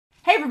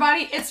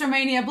everybody, it's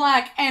Romania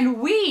Black, and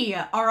we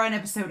are on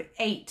episode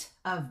 8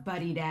 of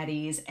Buddy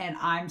Daddies, and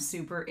I'm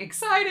super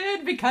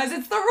excited because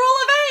it's the rule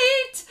of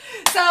 8!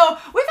 So,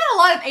 we've had a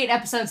lot of 8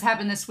 episodes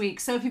happen this week,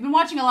 so if you've been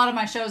watching a lot of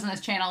my shows on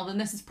this channel, then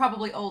this is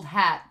probably old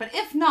hat. But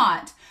if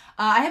not,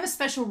 I have a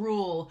special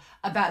rule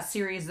about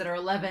series that are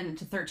 11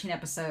 to 13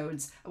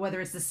 episodes, whether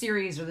it's the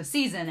series or the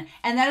season,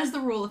 and that is the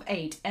rule of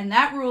 8. And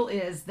that rule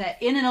is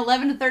that in an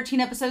 11 to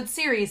 13 episode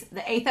series, the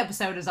 8th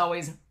episode is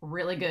always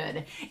really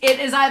good. It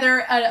is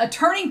either a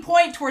turning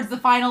point towards the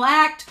final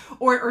act,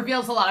 or it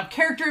reveals a lot of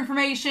character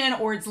information,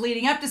 or it's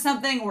leading up to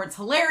something, or it's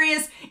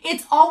hilarious.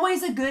 It's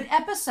always a good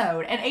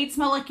episode, and 8's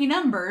my lucky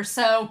number,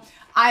 so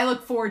I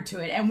look forward to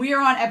it. And we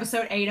are on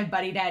episode 8 of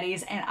Buddy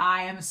Daddies, and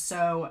I am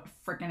so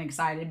freaking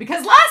excited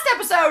because last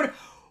episode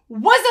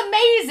was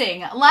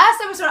amazing.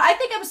 Last episode, I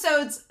think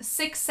episodes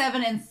 6,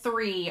 7, and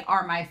 3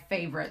 are my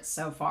favorites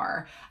so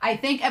far. I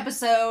think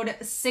episode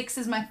 6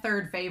 is my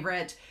third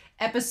favorite.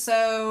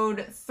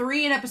 Episode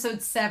 3 and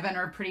episode 7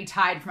 are pretty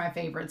tied for my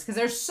favorites because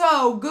they're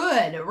so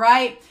good,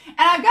 right? And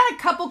I've got a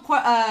couple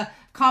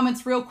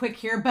comments real quick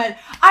here, but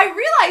I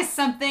realized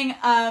something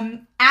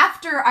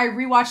after I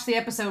rewatched the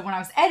episode when I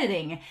was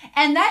editing,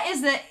 and that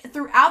is that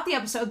throughout the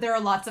episode there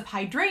are lots of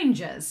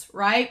hydrangeas,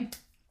 right?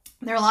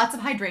 There are lots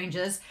of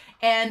hydrangeas,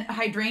 and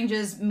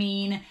hydrangeas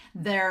mean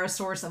they're a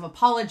source of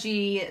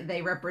apology,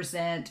 they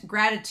represent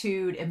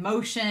gratitude,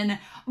 emotion.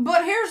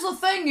 But here's the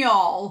thing,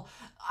 y'all.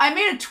 I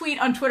made a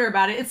tweet on Twitter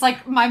about it. It's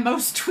like my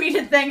most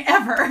tweeted thing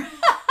ever.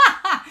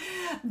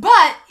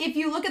 But if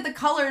you look at the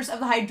colors of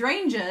the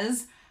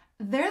hydrangeas,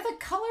 they're the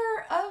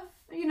color of,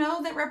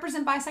 that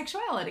represent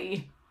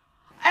bisexuality.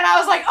 And I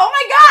was like, oh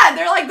my God,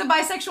 they're like the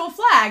bisexual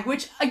flag,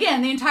 which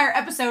again, the entire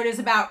episode is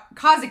about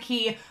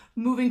Kazuki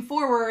moving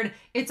forward.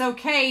 It's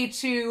okay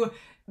to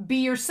be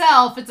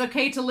yourself. It's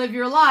okay to live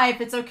your life.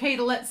 It's okay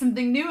to let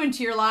something new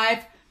into your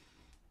life.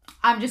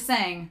 I'm just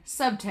saying,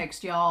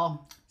 subtext,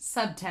 y'all.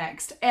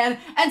 Subtext. And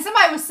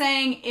somebody was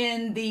saying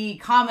in the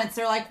comments,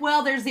 they're like,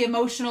 well, there's the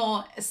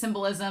emotional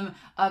symbolism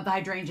of the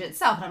hydrangea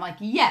itself. And I'm like,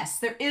 yes,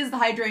 there is. The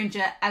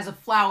hydrangea as a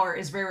flower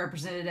is very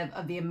representative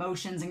of the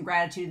emotions and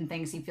gratitude and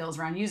things he feels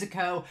around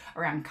Yuzuko,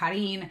 around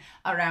Karin,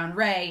 around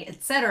Rei,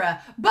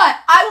 etc. But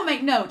I will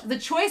make note, the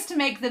choice to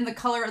make them the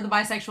color of the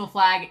bisexual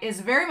flag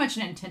is very much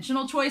an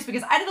intentional choice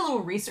because I did a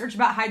little research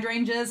about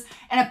hydrangeas,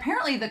 and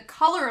apparently the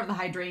color of the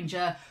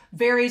hydrangea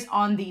varies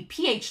on the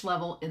pH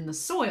level in the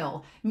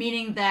soil,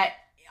 meaning that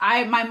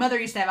my mother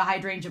used to have a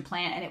hydrangea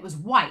plant and it was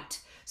white.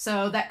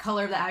 So that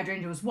color of that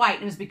hydrangea was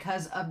white. It was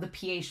because of the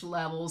pH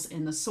levels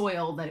in the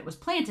soil that it was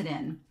planted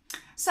in.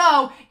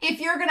 So if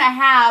you're going to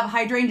have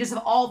hydrangeas of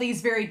all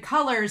these varied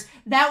colors,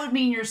 that would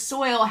mean your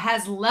soil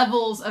has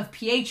levels of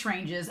pH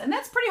ranges, and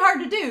that's pretty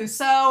hard to do.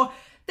 So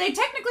they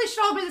technically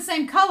should all be the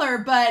same color,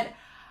 but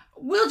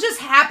we'll just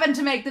happen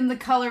to make them the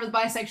color of the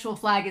bisexual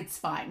flag. It's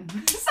fine.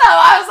 So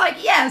I was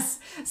like, yes.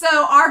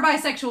 So our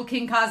bisexual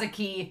King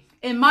Kazuki,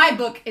 in my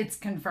book, it's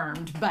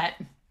confirmed. But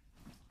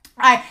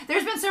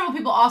there's been several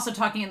people also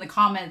talking in the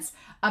comments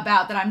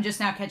about that I'm just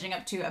now catching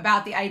up to,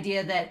 about the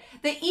idea that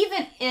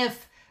even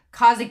if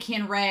Kazuki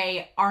and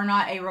Rei are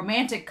not a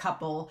romantic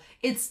couple,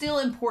 it's still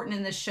important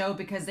in this show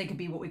because they could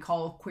be what we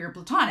call queer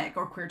platonic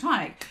or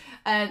queertonic.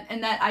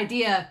 And that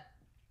idea,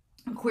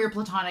 queer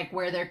platonic,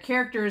 where they're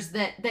characters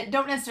that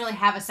don't necessarily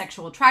have a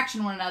sexual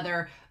attraction to one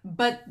another,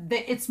 but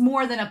it's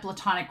more than a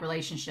platonic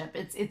relationship.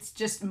 It's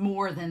just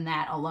more than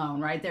that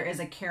alone, right? There is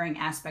a caring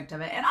aspect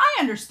of it, and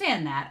I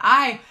understand that.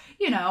 I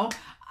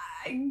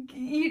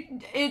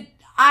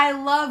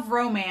love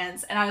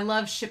romance and I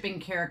love shipping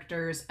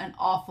characters an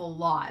awful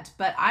lot,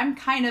 but I'm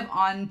kind of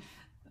on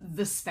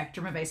the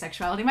spectrum of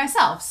asexuality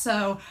myself.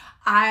 So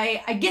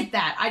I get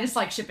that. I just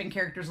like shipping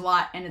characters a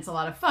lot and it's a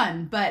lot of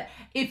fun. But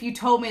if you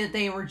told me that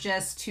they were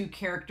just two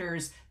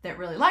characters that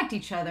really liked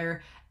each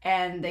other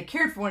and they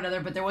cared for one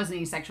another, but there wasn't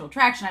any sexual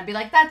attraction, I'd be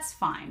like, that's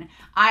fine.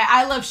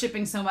 I love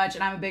shipping so much,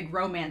 and I'm a big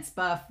romance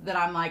buff, that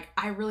I'm like,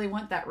 I really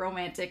want that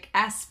romantic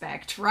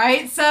aspect,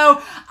 right? So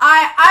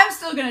I'm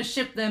still gonna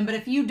ship them, but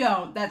if you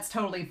don't, that's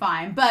totally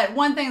fine. But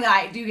one thing that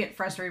I do get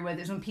frustrated with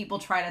is when people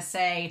try to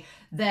say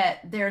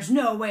that there's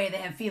no way they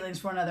have feelings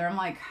for one another. I'm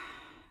like,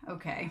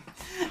 okay.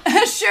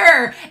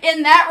 Sure.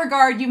 In that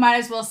regard, you might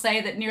as well say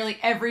that nearly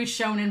every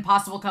shonen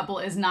possible couple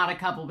is not a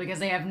couple because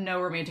they have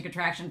no romantic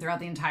attraction throughout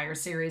the entire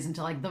series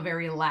until like the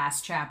very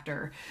last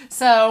chapter.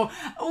 So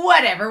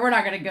whatever, we're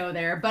not going to go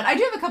there. But I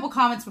do have a couple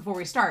comments before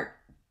we start.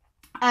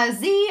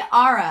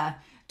 Ara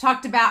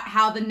talked about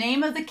how the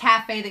name of the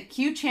cafe that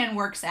Q-chan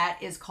works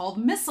at is called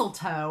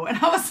Mistletoe. And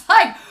I was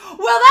like,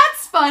 well,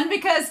 that's fun,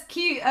 because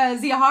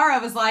Zihara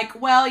was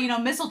like, well,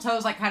 mistletoe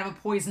is like kind of a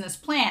poisonous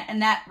plant,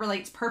 and that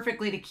relates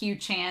perfectly to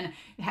Q-chan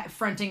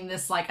fronting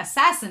this like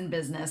assassin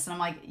business. And I'm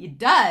like, it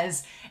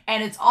does.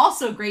 And it's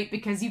also great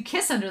because you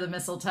kiss under the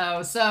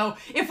mistletoe. So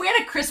if we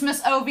had a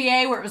Christmas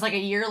OVA where it was like a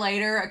year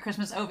later, a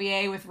Christmas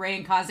OVA with Rei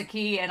and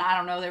Kazuki, and I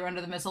don't know, they were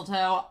under the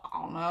mistletoe,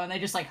 I don't know, and they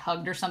just like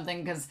hugged or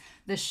something because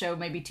this show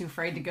may be too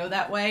afraid to go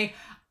that way,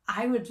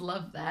 I would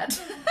love that.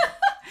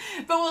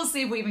 But we'll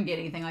see if we even get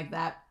anything like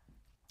that.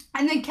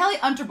 And then Kelly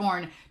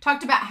Unterborn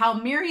talked about how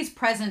Miri's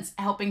presence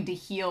helping to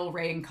heal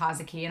Ray and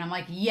Kazuki. And I'm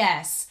like,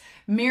 yes,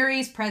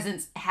 Miri's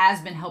presence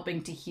has been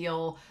helping to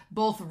heal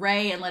both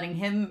Ray and letting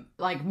him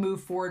like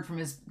move forward from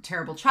his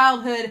terrible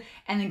childhood.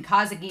 And then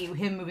Kazuki,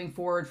 him moving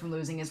forward from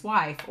losing his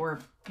wife or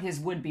his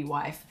would-be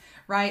wife,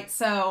 right?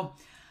 So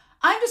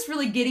I'm just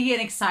really giddy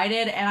and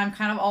excited, and I'm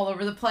kind of all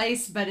over the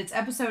place, but it's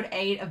episode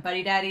 8 of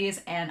Buddy Daddies,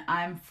 and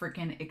I'm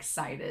freaking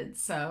excited.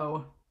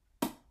 So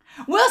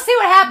we'll see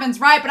what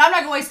happens, right? But I'm not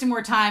going to waste any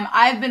more time.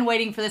 I've been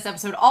waiting for this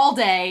episode all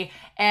day,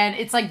 and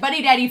it's like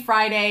Buddy Daddy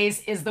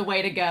Fridays is the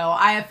way to go.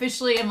 I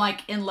officially am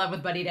like in love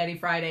with Buddy Daddy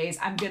Fridays.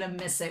 I'm going to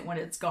miss it when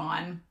it's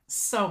gone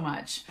so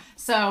much.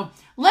 So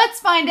let's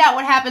find out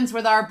what happens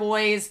with our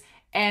boys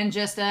and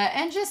just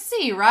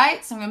see,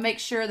 right? So I'm going to make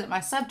sure that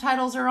my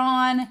subtitles are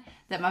on,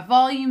 that my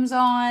volume's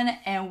on,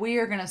 and we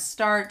are going to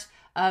start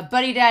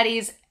Buddy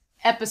Daddies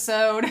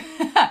episode,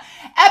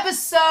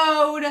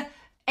 episode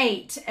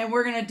 8. And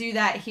we're going to do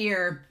that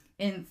here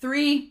in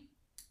 3,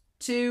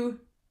 2,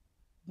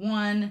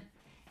 1,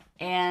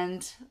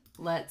 and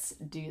let's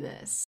do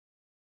this.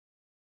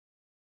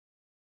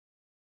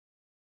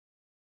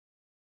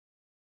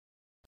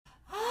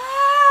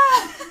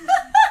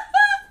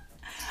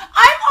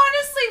 I'm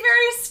honestly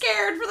very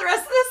scared for the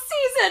rest of this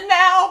season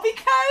now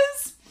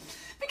because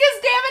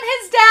damn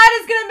it, his dad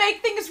is going to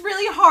make things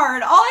really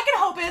hard. All I can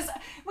hope is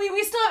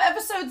we still have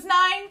episodes 9,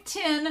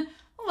 10,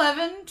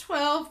 11,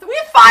 12. We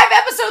have 5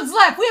 episodes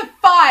left. We have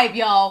 5,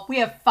 y'all. We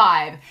have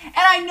 5. And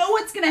I know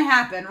what's going to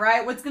happen,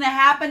 right? What's going to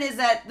happen is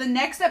that the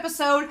next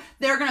episode,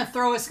 they're going to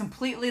throw us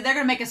completely. They're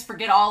going to make us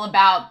forget all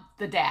about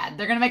the dad.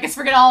 They're going to make us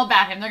forget all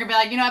about him. They're going to be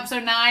like, you know,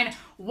 episode 9,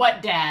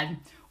 what dad?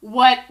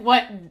 What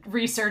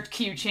research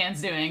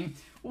Q-Chan's doing?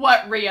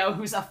 What Rio,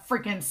 who's a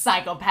freaking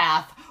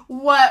psychopath?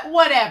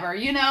 Whatever,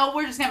 you know,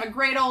 we're just gonna have a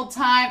great old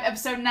time.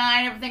 Episode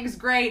 9, everything's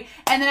great.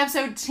 And then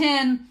episode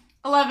 10,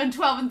 11,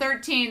 12, and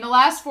 13, the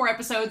last 4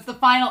 episodes, the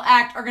final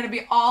act, are gonna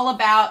be all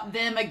about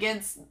them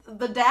against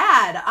the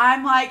dad.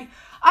 I'm like,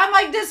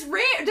 does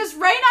Ray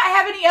not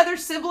have any other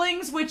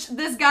siblings? Which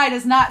this guy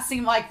does not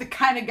seem like the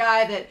kind of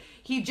guy that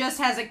he just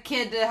has a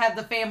kid to have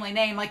the family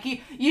name. Like,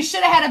 you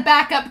should have had a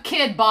backup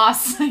kid,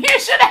 boss. You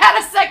should have had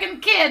a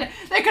second kid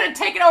that could have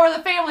taken over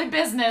the family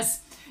business.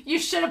 You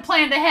should have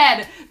planned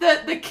ahead.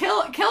 The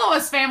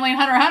Killuas family in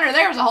Hunter x Hunter,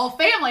 there was a whole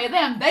family of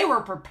them. They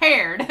were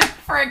prepared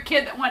for a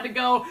kid that wanted to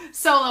go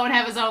solo and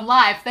have his own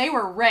life. They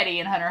were ready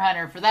in Hunter x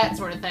Hunter for that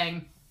sort of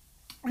thing.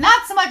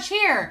 Not so much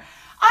here.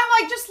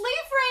 I'm like, just leave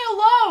Ray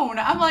alone.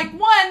 I'm like,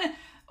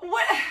 we're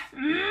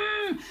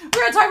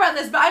gonna talk about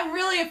this, but I'm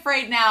really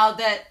afraid now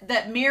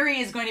that Miri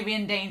is going to be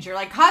in danger.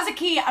 Like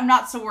Kazuki, I'm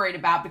not so worried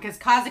about because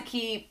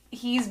Kazuki,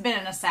 he's been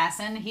an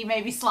assassin. He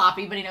may be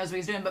sloppy, but he knows what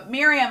he's doing. But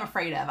Miri, I'm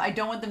afraid of. I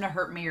don't want them to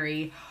hurt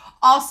Miri.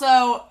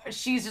 Also,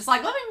 she's just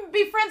like, let me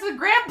be friends with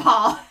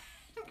Grandpa.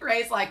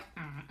 Ray's like,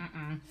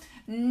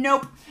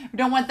 nope,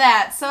 don't want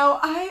that. So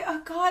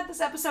oh God,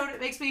 this episode, it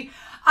makes me,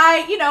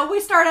 we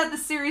start out the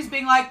series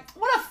being like,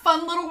 what a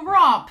fun little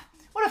romp.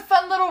 What a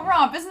fun little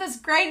romp. Isn't this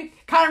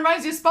great? Kind of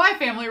reminds you of Spy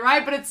Family,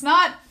 right? But it's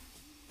not.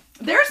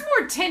 There's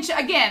more tension.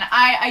 Again,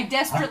 I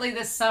desperately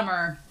this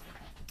summer,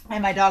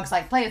 and my dog's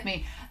like, play with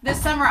me.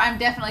 This summer, I'm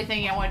definitely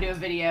thinking I want to do a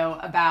video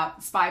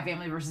about Spy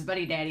Family versus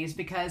Buddy Daddies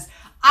because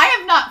I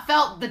have not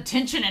felt the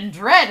tension and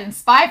dread in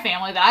Spy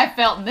Family that I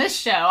felt in this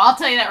show. I'll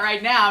tell you that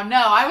right now.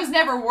 No, I was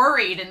never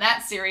worried in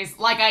that series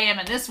like I am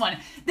in this one.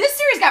 This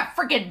series got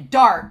freaking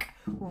dark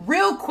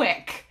real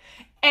quick.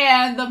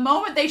 And the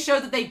moment they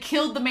showed that they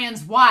killed the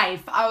man's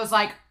wife, I was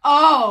like,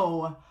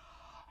 oh,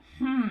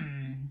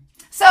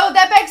 So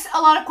that begs a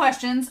lot of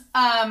questions.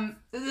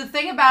 The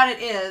thing about it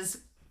is,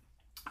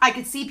 I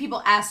could see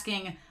people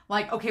asking,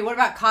 like, okay, what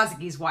about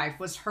Kazuki's wife?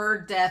 Was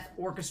her death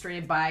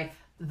orchestrated by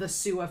the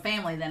Suwa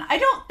family then? I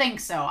don't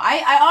think so.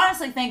 I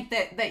honestly think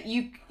that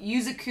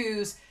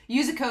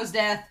Yuzuko's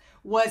death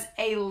was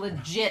a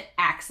legit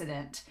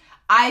accident.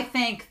 I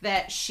think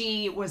that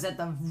she was at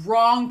the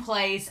wrong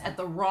place at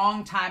the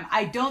wrong time.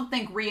 I don't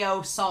think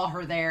Rio saw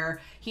her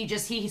there. He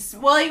shot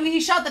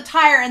the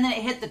tire and then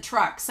it hit the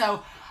truck.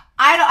 So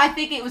I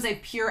think it was a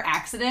pure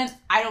accident.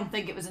 I don't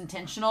think it was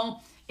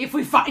intentional. If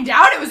we find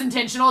out it was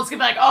intentional, it's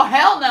gonna be like, oh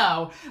hell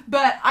no.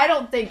 But I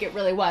don't think it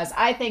really was.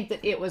 I think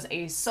that it was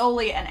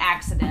solely an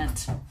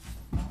accident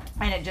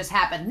and it just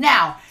happened.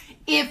 Now,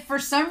 if for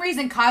some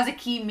reason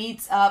Kazuki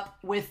meets up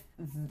with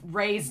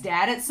Ray's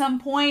dad at some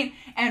point,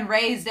 and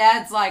Ray's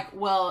dad's like,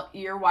 well,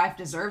 your wife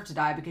deserved to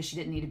die because she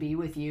didn't need to be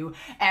with you,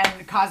 and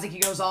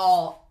Kazuki goes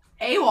all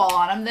AWOL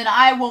on him, then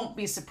I won't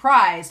be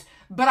surprised.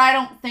 But I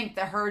don't think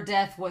that her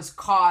death was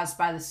caused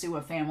by the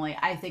Suwa family.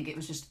 I think it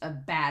was just a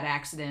bad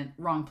accident,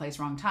 wrong place,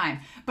 wrong time.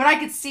 But I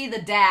could see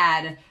the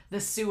dad, the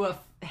Suwa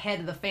head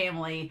of the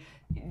family,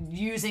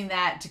 using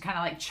that to kind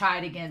of like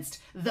chide against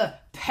the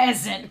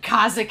peasant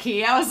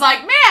Kazuki. I was like,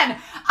 man,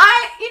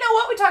 you know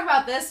what? We talk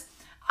about this.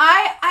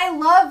 I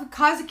love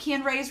Kazuki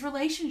and Ray's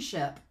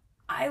relationship.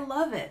 I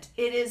love it.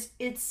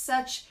 It's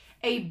such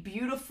a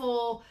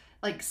beautiful,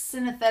 like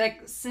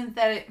synthesized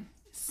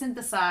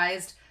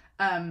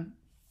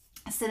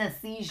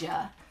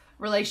synesthesia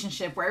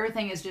relationship where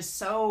everything is just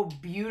so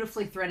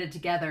beautifully threaded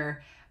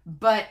together,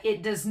 but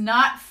it does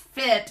not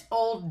fit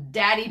old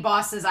daddy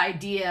boss's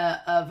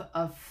idea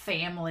of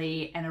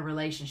family and a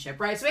relationship,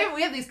 right? So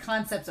we have these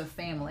concepts of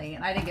family,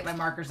 and I didn't get my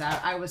markers out.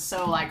 I was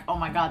so like, oh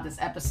my God, this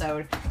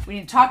episode, we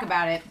need to talk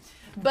about it.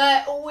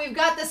 But we've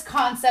got this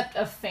concept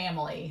of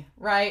family,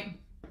 right?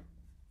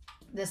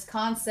 This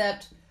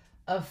concept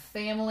of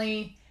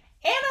family.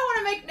 And I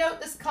want to make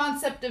note this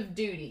concept of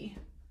duty,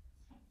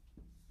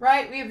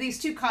 right? We have these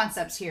two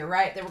concepts here,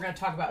 right, that we're going to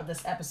talk about in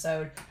this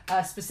episode,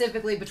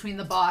 specifically between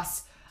the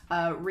boss,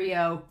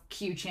 Rio,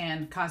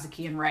 Q-chan,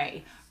 Kazuki, and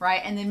Rei,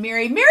 right? And then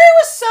Miri. Miri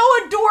was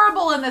so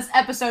adorable in this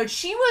episode.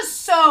 She was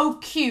so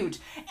cute.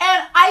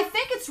 And I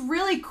think it's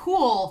really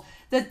cool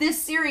that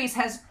this series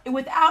has,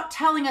 without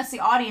telling us the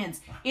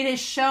audience, it has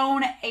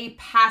shown a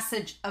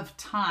passage of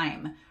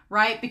time,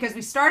 right? Because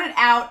we started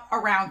out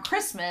around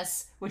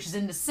Christmas, which is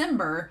in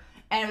December,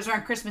 and it was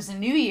around Christmas and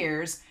New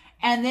Year's.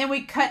 And then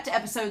we cut to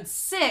episode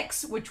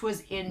 6, which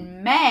was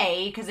in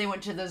May, because they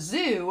went to the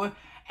zoo.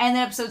 And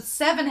then episode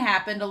 7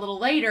 happened a little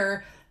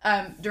later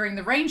during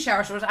the rain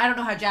shower. So I don't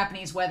know how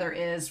Japanese weather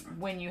is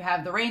when you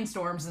have the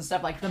rainstorms and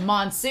stuff, like the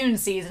monsoon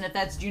season, if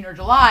that's June or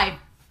July.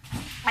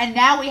 And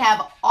now we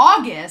have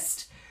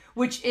August,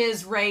 which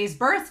is Rei's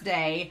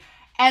birthday.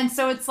 And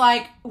so it's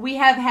like we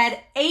have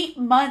had 8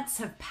 months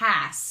have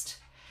passed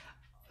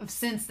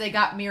since they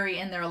got Miri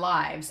in their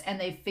lives and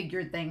they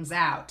figured things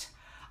out.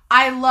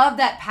 I love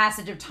that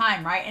passage of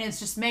time, right? And it's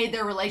just made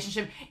their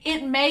relationship,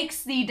 it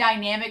makes the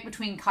dynamic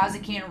between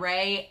Kazuki and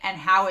Rei and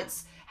how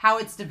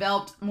it's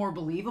developed more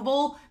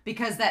believable,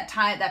 because that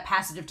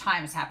passage of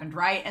time has happened,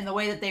 right? And the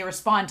way that they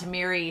respond to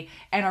Miri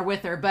and are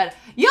with her. But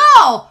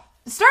y'all,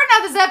 starting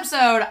out this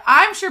episode,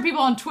 I'm sure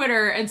people on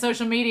Twitter and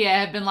social media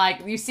have been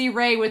like, you see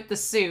Rei with the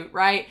suit,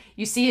 right?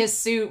 You see his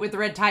suit with the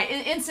red tie.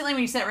 Instantly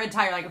when you see that red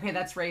tie, you're like, okay,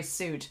 that's Rei's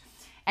suit.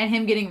 And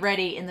him getting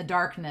ready in the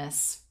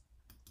darkness.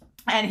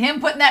 And him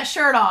putting that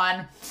shirt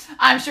on,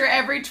 I'm sure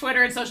every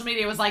Twitter and social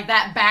media was like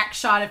that back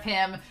shot of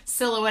him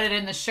silhouetted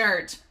in the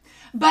shirt.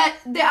 But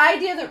the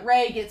idea that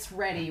Rei gets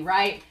ready,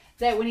 right?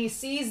 That when he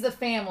sees the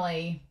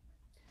family,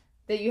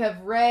 that you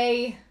have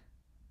Rei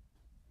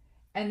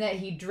and that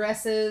he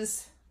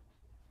dresses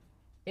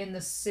in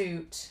the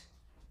suit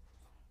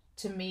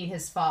to meet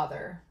his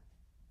father.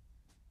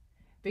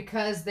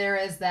 Because there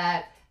is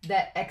that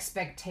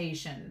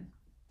expectation,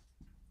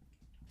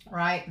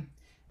 right?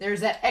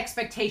 There's that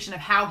expectation of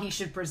how he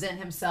should present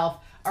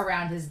himself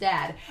around his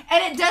dad.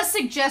 And it does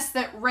suggest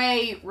that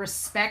Rei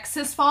respects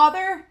his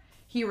father.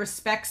 He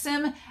respects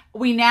him.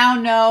 We now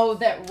know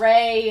that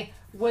Rei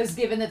was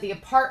given that the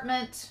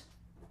apartment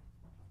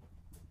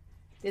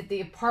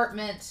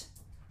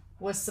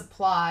was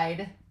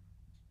supplied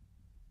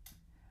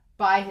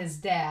by his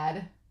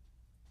dad,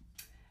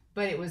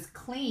 but it was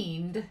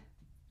cleaned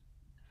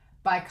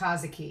by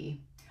Kazuki.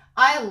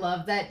 I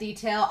love that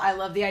detail. I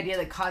love the idea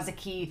that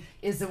Kazuki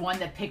is the one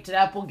that picked it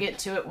up. We'll get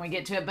to it when we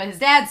get to it. But his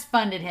dad's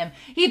funded him.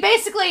 He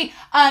basically,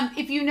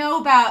 if you know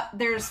about,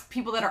 there's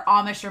people that are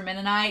Amish or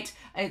Mennonite.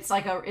 It's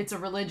a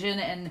religion,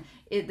 and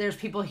there's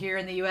people here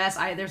in the U.S.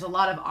 There's a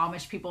lot of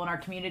Amish people in our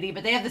community,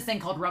 but they have this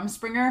thing called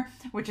Rumspringer,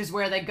 which is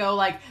where they go,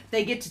 like,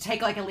 they get to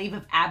take like a leave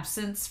of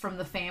absence from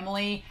the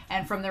family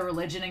and from their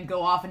religion and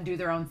go off and do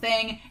their own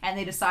thing, and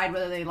they decide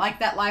whether they like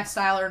that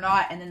lifestyle or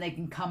not, and then they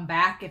can come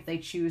back if they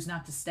choose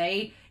not to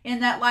stay in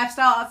that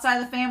lifestyle outside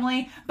of the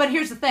family. But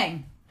here's the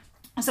thing.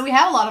 So we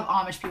have a lot of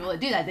Amish people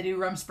that do that. They do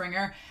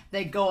Rumspringer.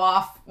 They go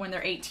off when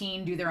they're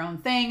 18, do their own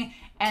thing,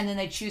 and then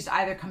they choose to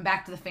either come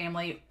back to the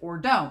family or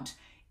don't.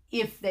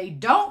 If they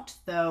don't,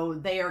 though,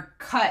 they are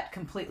cut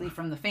completely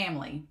from the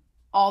family.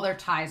 All their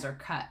ties are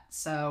cut.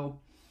 So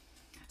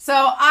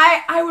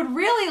I would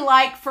really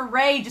like for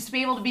Rei just to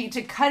be able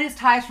to cut his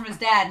ties from his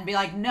dad and be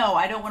like, no,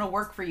 I don't want to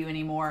work for you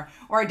anymore,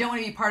 or I don't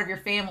want to be part of your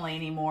family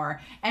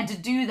anymore, and to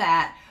do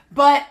that.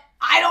 But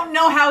I don't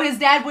know how his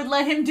dad would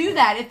let him do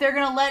that, if they're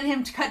going to let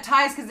him cut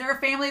ties because they're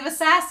a family of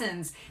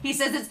assassins. He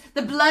says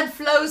the blood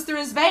flows through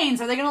his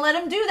veins. Are they going to let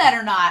him do that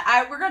or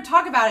not? We're going to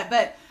talk about it,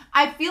 but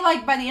I feel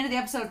like by the end of the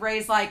episode,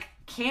 Rei's like,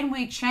 can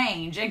we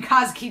change? And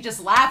Kazuki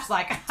just laughs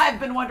like,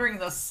 I've been wondering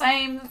the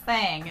same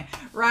thing,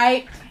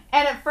 right?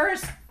 And at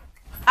first,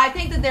 I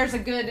think that there's a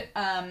good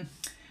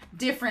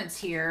difference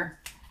here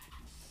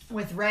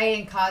with Rei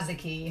and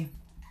Kazuki.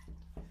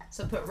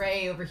 So put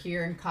Rei over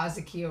here and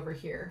Kazuki over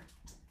here.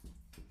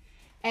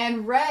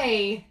 And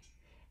Rei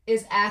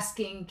is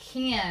asking,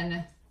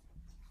 can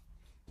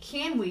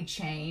we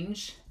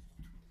change?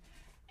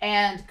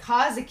 And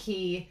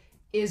Kazuki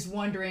is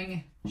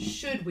wondering,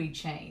 should we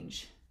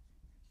change?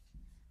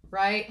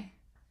 Right?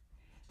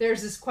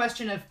 There's this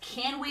question of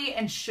can we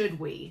and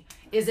should we?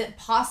 Is it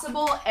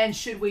possible and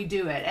should we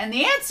do it? And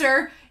the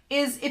answer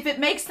is, if it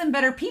makes them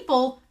better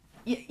people,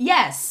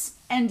 yes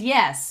and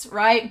yes,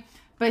 right?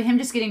 But him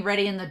just getting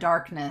ready in the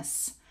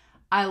darkness.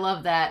 I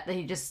love that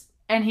he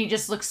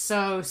just looks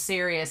so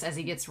serious as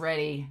he gets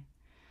ready.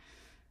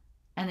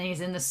 And then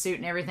he's in the suit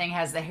and everything,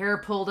 has the hair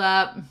pulled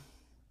up.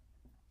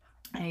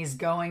 And he's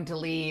going to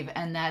leave,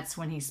 and that's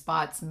when he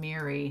spots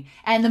Miri.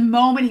 And the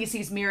moment he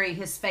sees Miri,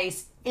 his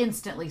face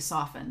instantly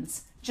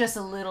softens. Just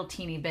a little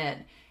teeny bit.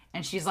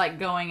 And she's like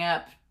going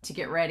up to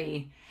get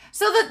ready.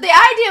 So the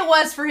idea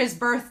was for his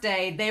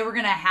birthday, they were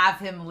going to have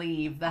him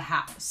leave the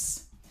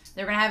house.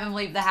 They were going to have him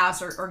leave the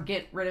house or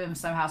get rid of him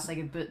somehow so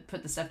they could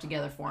put the stuff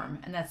together for him.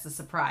 And that's the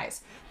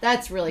surprise.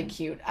 That's really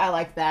cute. I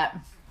like that.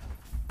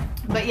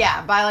 But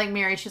yeah, by like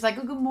Miri, she's like,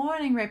 oh, good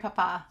morning, Ray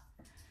Papa.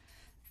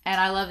 And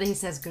I love that he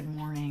says good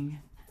morning.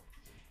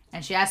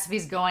 And she asks if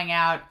he's going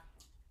out.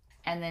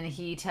 And then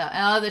and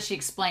I love that she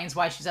explains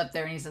why she's up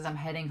there. And he says, I'm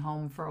heading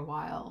home for a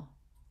while.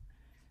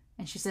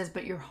 And she says,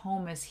 but your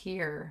home is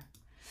here.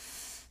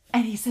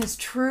 And he says,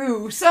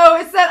 true. So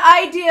it's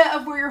that idea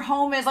of where your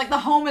home is. Like the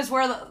home is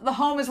where the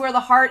home is where the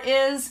heart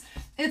is.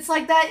 It's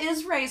like that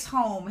is Ray's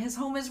home. His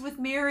home is with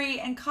Miri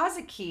and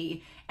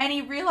Kazuki. And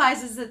he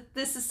realizes that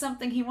this is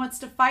something he wants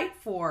to fight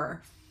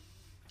for.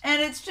 And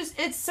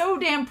it's so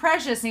damn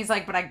precious. And he's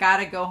like, but I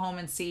gotta go home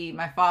and see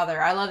my father.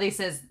 I love that he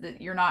says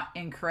that you're not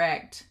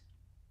incorrect.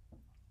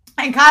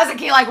 And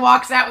Kazuki like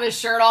walks out with his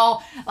shirt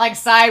all like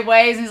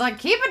sideways. And he's like,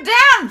 keep it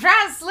down. I'm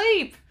trying to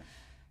sleep.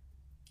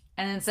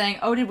 And then saying,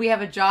 oh, did we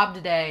have a job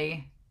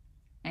today?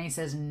 And he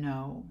says,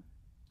 no.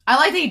 I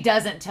like that he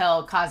doesn't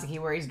tell Kazuki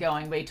where he's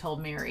going, but he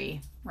told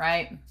Miri,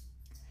 right?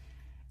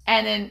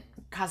 And then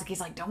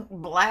Kazuki's like, don't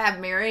blab,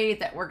 Miri,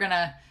 that we're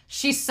gonna...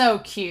 She's so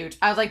cute.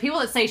 I was like, people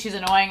that say she's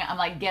annoying, I'm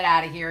like, get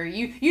out of here.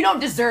 You don't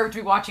deserve to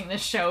be watching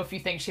this show if you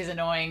think she's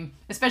annoying,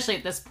 especially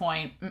at this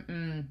point.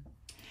 And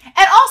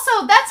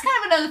also, that's kind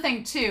of another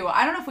thing, too.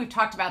 I don't know if we've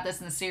talked about this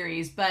in the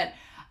series, but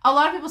a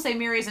lot of people say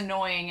Miri's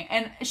annoying,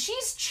 and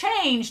she's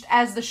changed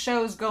as the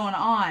show's going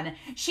on.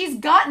 She's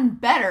gotten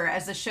better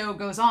as the show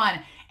goes on.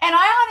 And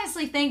I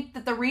honestly think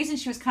that the reason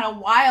she was kind of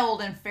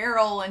wild and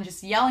feral and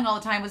just yelling all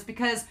the time was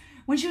because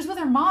when she was with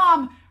her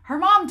mom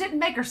didn't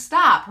make her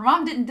stop. Her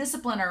mom didn't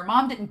discipline her. Her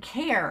mom didn't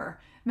care.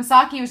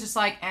 Misaki was just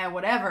like,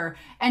 whatever,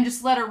 and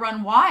just let her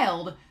run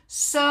wild.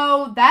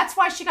 So that's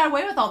why she got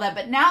away with all that.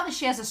 But now that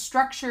she has a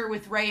structure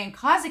with Ray and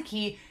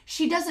Kazuki,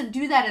 she doesn't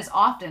do that as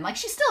often. Like,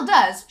 she still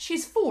does.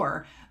 She's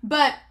 4.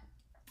 But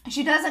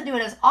she doesn't do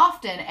it as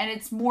often, and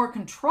it's more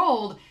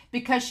controlled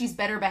because she's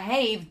better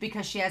behaved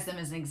because she has them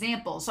as an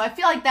example. So I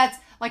feel like that's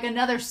like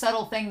another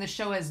subtle thing the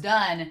show has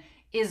done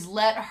is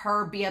let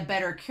her be a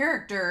better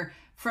character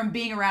from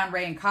being around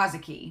Ray and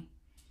Kazuki.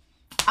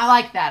 I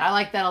like that. I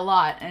like that a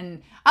lot.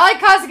 And I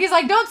like Kazuki's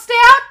like, don't stay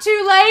out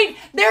too late.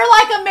 They're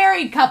like a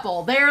married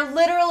couple. They're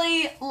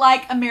literally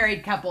like a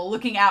married couple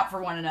looking out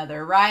for one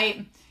another,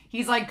 right?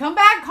 He's like, come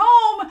back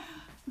home.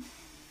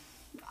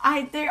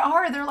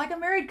 They're like a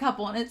married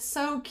couple, and it's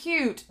so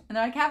cute. And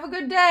they're like, have a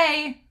good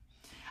day.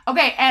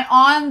 Okay, and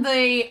on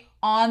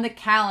the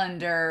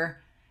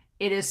calendar,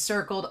 it is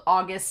circled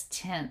August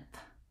 10th,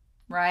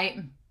 right?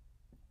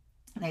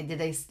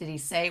 Did he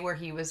say where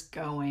he was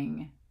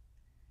going?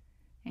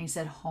 And he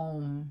said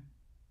home.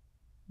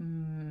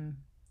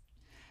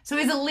 So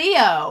he's a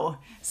Leo.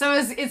 So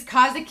is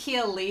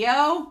Kazuki a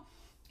Leo?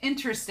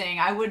 Interesting.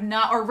 I would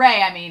not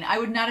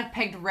have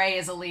pegged Ray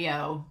as a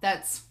Leo.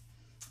 That's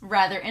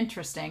rather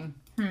interesting.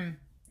 I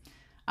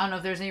don't know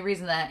if there's any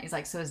reason that he's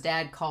like, so his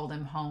dad called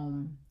him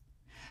home.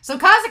 So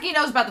Kazuki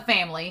knows about the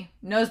family,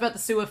 knows about the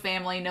Suwa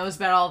family, knows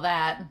about all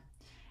that.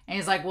 And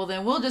he's like, well,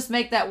 then we'll just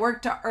make that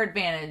work to our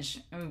advantage.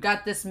 And we've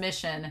got this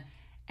mission.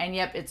 And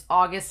yep, it's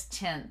August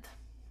 10th.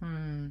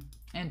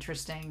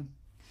 Interesting.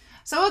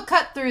 So we'll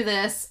cut through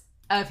this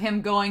of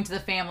him going to the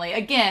family.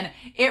 Again,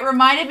 it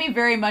reminded me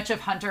very much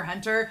of Hunter x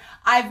Hunter.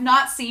 I've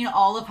not seen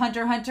all of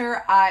Hunter x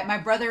Hunter. My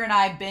brother and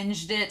I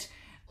binged it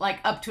like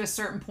up to a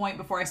certain point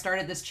before I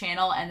started this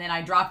channel, and then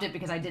I dropped it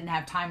because I didn't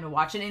have time to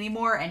watch it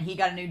anymore, and he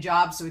got a new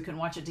job, so we couldn't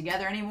watch it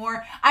together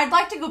anymore. I'd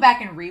like to go back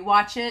and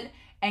rewatch it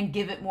and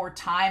give it more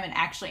time and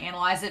actually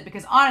analyze it,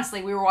 because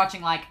honestly, we were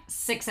watching like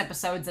 6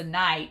 episodes a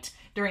night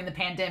during the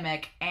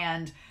pandemic,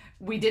 and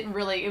we didn't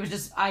really, it was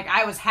just,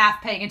 I was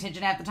half paying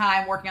attention at the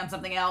time, working on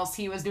something else,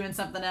 he was doing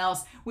something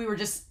else, we were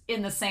just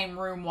in the same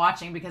room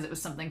watching because it was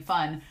something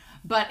fun.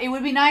 But it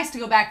would be nice to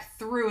go back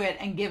through it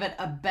and give it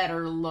a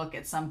better look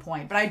at some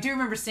point. But I do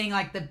remember seeing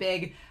like the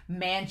big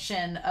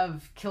mansion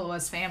of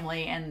Killua's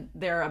family, and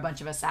they're a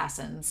bunch of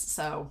assassins.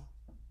 So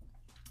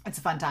it's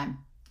a fun time.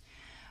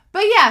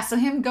 But yeah, so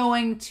him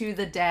going to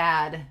the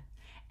dad,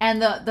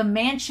 and the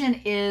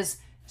mansion is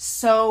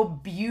so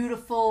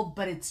beautiful,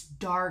 but it's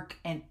dark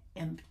and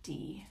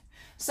empty.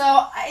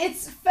 So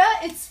it's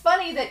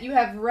funny that you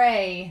have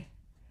Ray,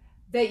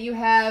 that you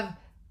have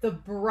the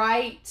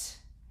bright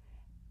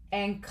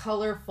and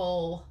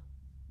colorful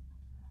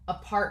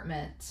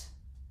apartment,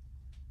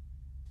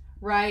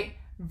 right?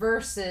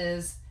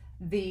 Versus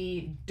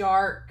the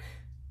dark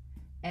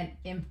and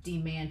empty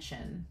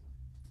mansion.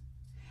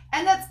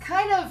 And that's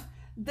kind of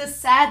the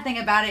sad thing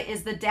about it,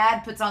 is the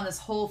dad puts on this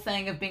whole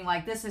thing of being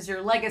like, this is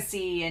your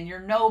legacy and you're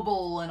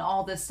noble and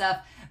all this stuff,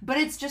 but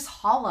it's just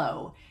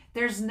hollow.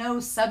 There's no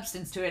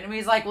substance to it. And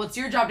he's like, well, it's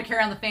your job to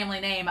carry on the family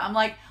name. I'm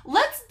like,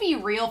 let's be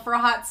real for a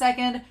hot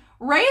second.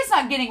 Ray is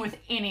not getting with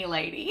any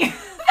lady.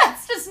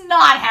 That's just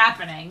not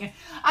happening.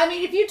 I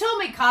mean, if you told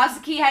me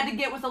Kazuki had to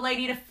get with a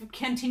lady to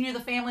continue the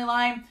family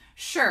line,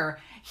 sure.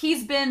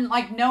 He's been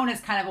like known as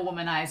kind of a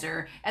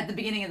womanizer at the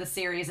beginning of the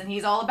series, and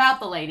he's all about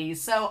the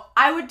ladies. So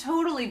I would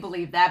totally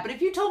believe that. But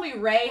if you told me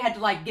Ray had to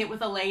like get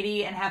with a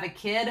lady and have a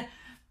kid,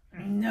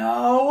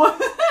 no.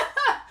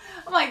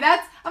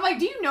 I'm like,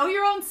 do you know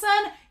your own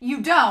son?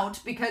 You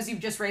don't, because you've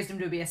just raised him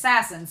to be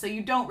assassin. So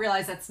you don't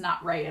realize that's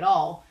not Ray at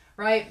all,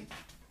 right?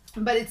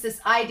 But it's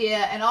this idea.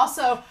 And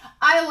also,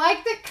 I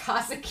like that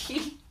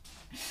Kazuki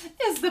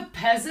is the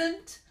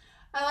peasant.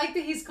 I like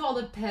that he's called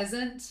a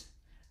peasant.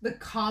 The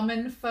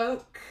common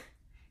folk.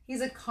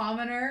 He's a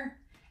commoner.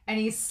 And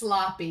he's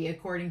sloppy,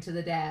 according to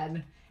the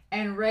dad.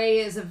 And Ray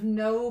is of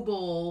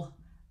noble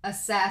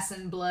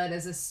assassin blood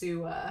as a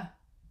Suwa.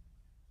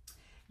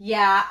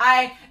 Yeah,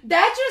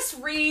 that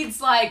just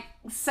reads like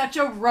such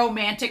a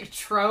romantic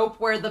trope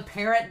where the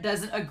parent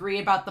doesn't agree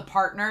about the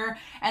partner,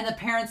 and the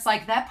parent's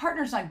like, that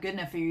partner's not good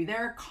enough for you.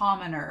 They're a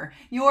commoner.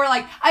 You're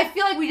like, I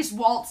feel like we just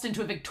waltzed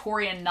into a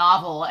Victorian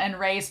novel, and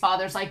Ray's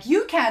father's like,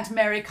 you can't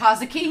marry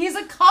Kazuki. He's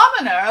a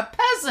commoner, a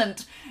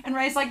peasant. And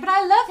Ray's like, but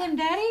I love him,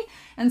 Daddy.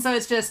 And so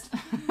it's just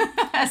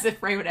as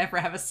if Ray would ever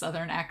have a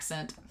Southern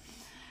accent.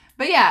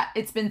 But yeah,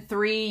 it's been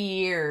 3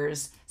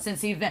 years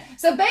since he's been.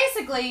 So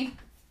basically,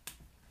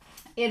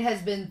 it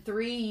has been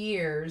 3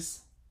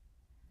 years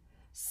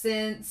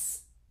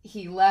since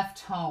he left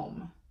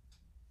home.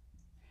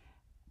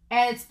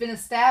 And it's been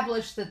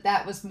established that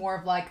that was more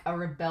of like a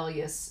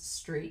rebellious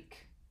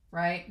streak,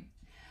 right?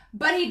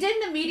 But he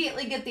didn't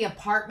immediately get the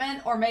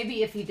apartment, or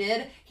maybe if he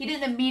did, he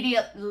didn't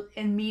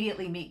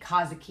immediately meet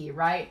Kazuki,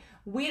 right?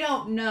 We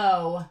don't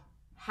know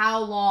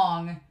how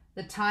long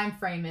the time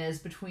frame is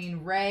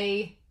between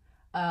Ray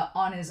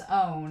on his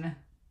own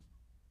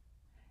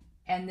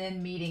and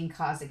then meeting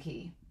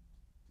Kazuki.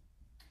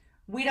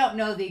 We don't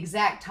know the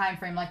exact time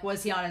frame. Like,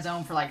 was he on his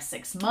own for like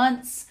 6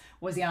 months?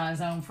 Was he on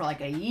his own for like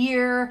a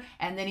year?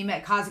 And then he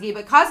met Kazuki.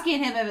 But Kazuki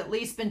and him have at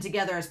least been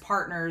together as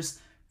partners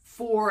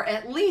for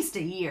at least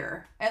a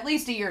year. At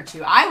least a year or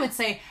two. I would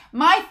say,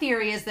 my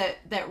theory is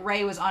that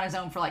Ray was on his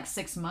own for like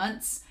 6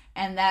 months.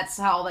 And that's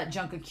how all that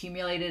junk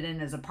accumulated in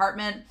his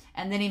apartment.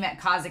 And then he met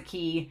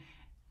Kazuki.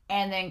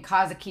 And then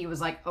Kazuki was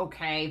like,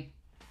 okay.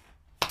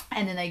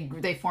 And then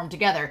they formed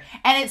together.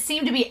 And it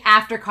seemed to be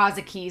after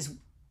Kazuki's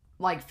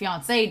like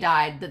fiance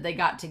died that they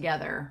got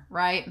together,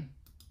 right?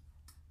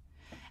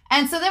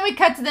 And so then we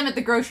cut to them at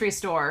the grocery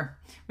store.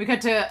 We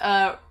cut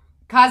to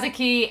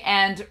Kazuki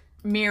and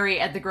Miri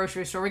at the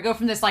grocery store. We go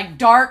from this like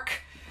dark,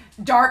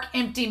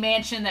 empty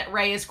mansion that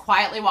Ray is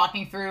quietly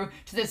walking through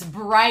to this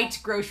bright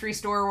grocery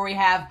store where we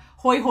have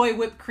Hoi Hoi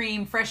whipped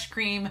cream, fresh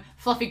cream,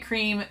 fluffy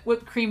cream,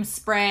 whipped cream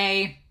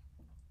spray.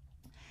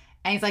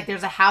 And he's like,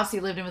 there's a house he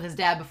lived in with his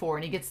dad before,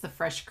 and he gets the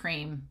fresh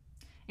cream.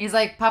 He's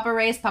like, Papa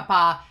Ray's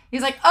Papa.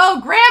 He's like,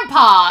 oh,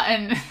 Grandpa.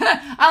 And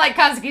I like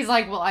Kazuki's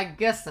like, well, I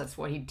guess that's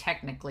what he'd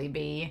technically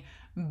be.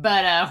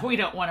 But we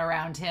don't want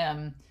around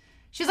him.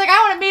 She's like,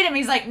 I want to meet him.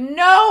 He's like,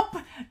 nope,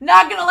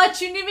 not going to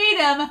let you meet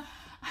him.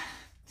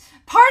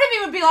 Part of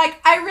me would be like,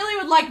 I really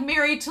would like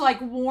Miri to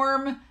like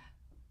warm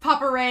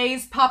Papa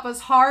Ray's Papa's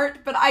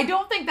heart. But I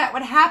don't think that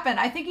would happen.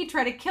 I think he'd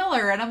try to kill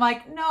her. And I'm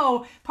like,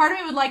 no. Part of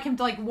me would like him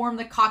to like warm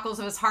the cockles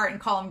of his heart and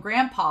call him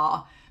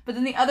Grandpa. But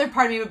then the other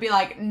part of me would be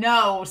like,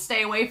 no,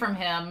 stay away from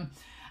him.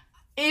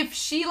 If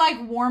she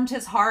like warmed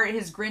his heart,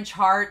 his Grinch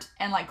heart,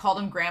 and like called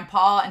him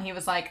Grandpa, and he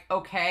was like,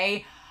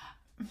 okay,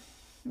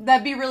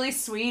 that'd be really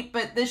sweet.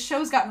 But this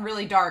show's gotten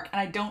really dark,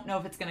 and I don't know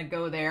if it's going to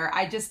go there.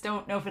 I just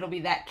don't know if it'll be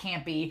that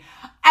campy.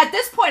 At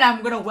this point,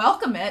 I'm going to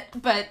welcome it,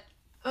 but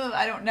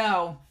I don't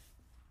know.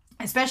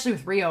 Especially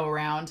with Rio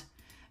around.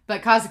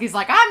 But Kazuki's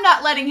like, I'm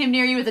not letting him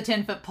near you with a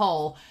 10-foot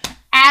pole.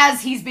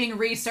 As he's being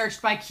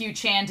researched by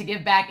Q-chan to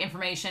give back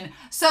information.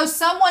 So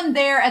someone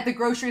there at the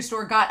grocery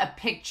store got a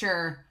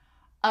picture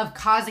of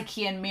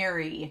Kazuki and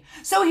Miri.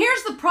 So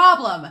here's the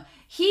problem.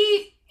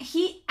 He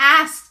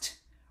asked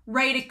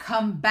Ray to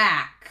come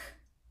back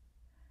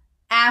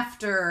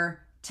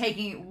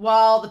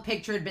while the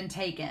picture had been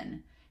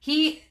taken.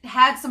 He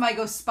had somebody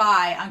go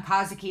spy on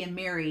Kazuki and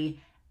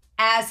Miri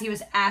as he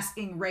was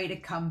asking Ray to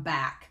come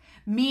back.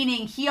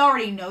 Meaning he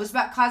already knows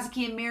about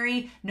Kazuki and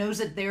Miri, knows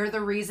that they're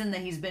the reason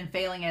that he's been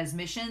failing at his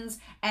missions,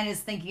 and is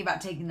thinking about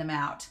taking them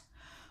out.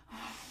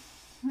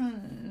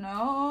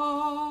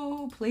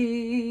 No,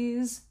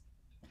 please.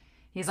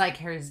 He's like,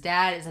 his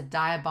dad is a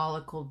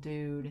diabolical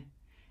dude.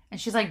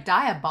 And she's like,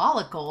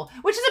 diabolical?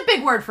 Which is a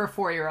big word for a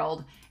 4-year-old.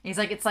 And he's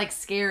like, it's like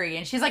scary.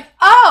 And she's like,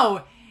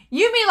 oh,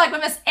 you mean like when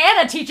Miss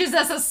Anna teaches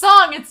us a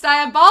song, it's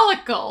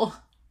diabolical.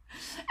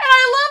 And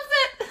I love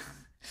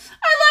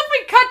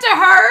we cut to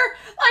her,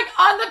 like,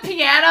 on the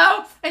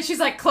piano, and she's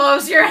like,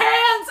 close your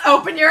hands,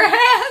 open your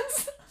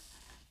hands.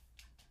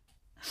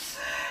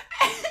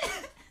 And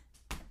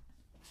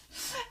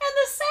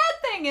the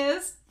sad thing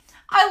is,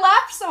 I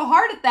laughed so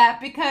hard at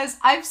that because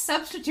I've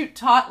substitute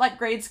taught, like,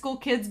 grade school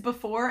kids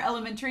before,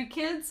 elementary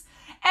kids,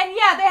 and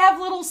yeah, they have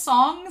little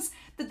songs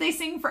that they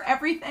sing for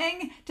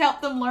everything to help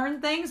them learn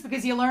things,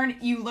 because you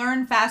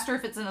learn faster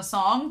if it's in a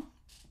song.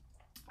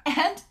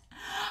 And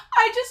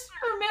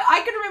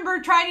I could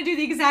remember trying to do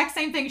the exact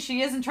same thing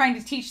she is and trying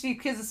to teach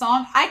these kids a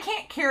song. I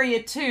can't carry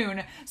a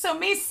tune. So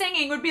me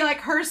singing would be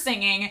like her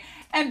singing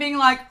and being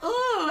like,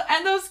 ooh,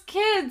 and those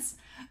kids.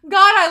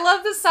 God, I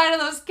love the sight of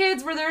those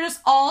kids where they're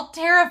just all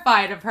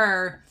terrified of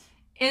her.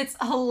 It's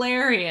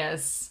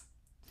hilarious.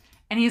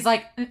 And he's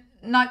like,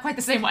 not quite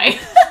the same way.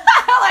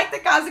 I like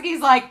that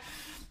Kazuki's like,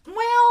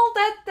 well,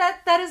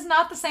 that is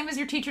not the same as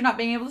your teacher not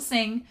being able to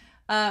sing.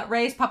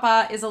 Ray's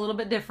papa is a little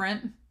bit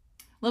different.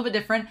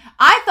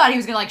 I thought he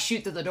was gonna like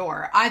shoot through the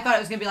door. I thought it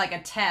was gonna be like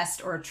a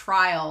test or a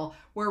trial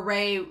where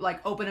Ray like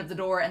opened up the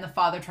door and the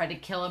father tried to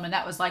kill him, and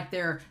that was like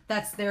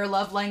that's their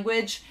love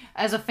language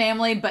as a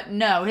family. But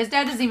no, his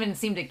dad doesn't even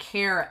seem to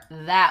care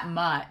that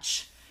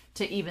much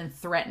to even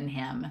threaten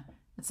him.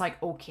 It's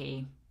like,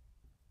 okay.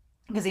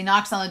 Because he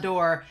knocks on the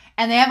door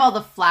and they have all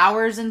the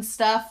flowers and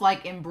stuff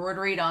like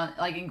embroidered on,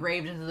 like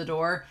engraved into the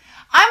door.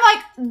 I'm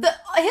like,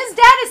 his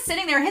dad is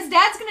sitting there. His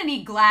dad's going to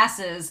need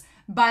glasses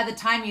by the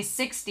time he's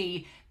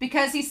 60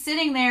 because he's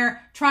sitting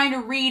there trying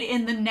to read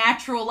in the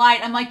natural light.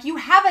 I'm like, you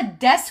have a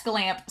desk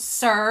lamp,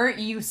 sir,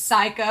 you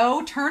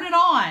psycho. Turn it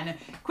on.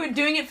 Quit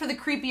doing it for the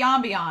creepy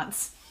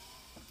ambiance.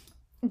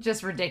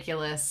 Just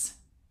ridiculous.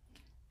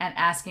 And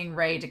asking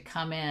Ray to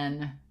come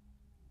in.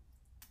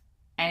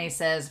 And he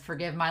says,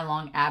 forgive my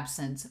long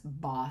absence,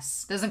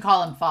 boss. Doesn't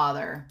call him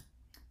father,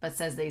 but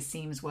says they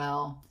seems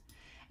well.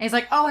 And he's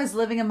like, oh, has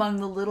living among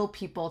the little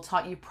people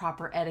taught you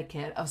proper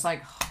etiquette? I was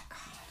like, oh,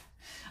 God.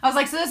 I was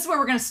like, so this is where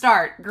we're going to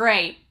start.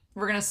 Great.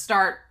 We're going to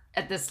start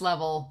at this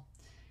level.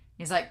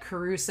 He's like,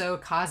 Caruso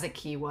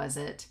Kazuki, was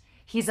it?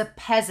 He's a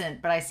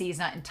peasant, but I see he's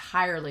not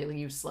entirely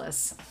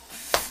useless.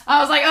 I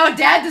was like, oh,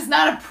 Dad does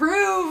not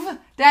approve.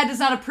 Dad does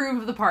not approve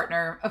of the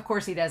partner. Of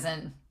course he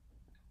doesn't.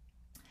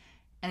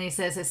 And he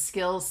says his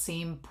skills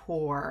seem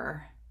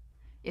poor.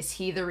 Is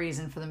he the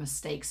reason for the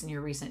mistakes in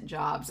your recent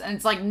jobs? And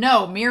it's like,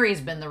 no,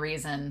 Miri's been the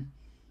reason,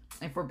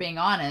 if we're being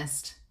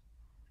honest.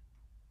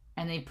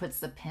 And he puts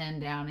the pen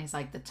down. He's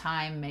like, the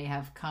time may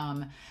have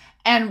come.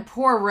 And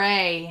poor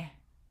Ray,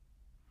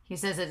 he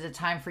says it's a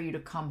time for you to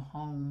come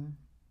home.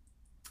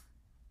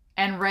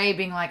 And Ray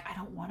being like, I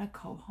don't want to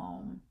go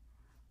home.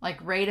 Like,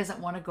 Ray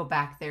doesn't want to go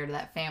back there to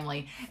that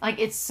family. Like,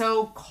 it's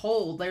so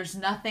cold. There's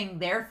nothing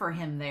there for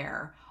him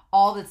there.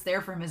 All that's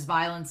there for him is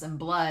violence and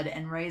blood.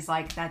 And Ray's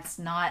like, that's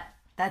not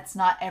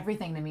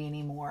everything to me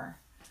anymore.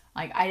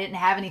 Like, I didn't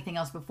have anything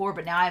else before,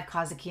 but now I have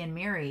Kazuki and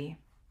Miri.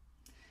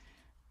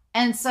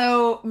 And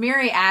so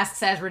Miri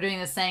asks, as we're doing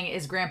this, saying,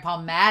 is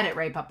Grandpa mad at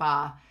Ray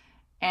Papa?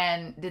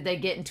 And did they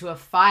get into a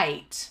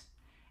fight?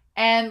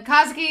 And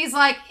Kazuki's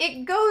like,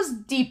 it goes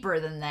deeper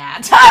than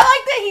that. I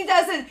like that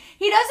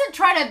he doesn't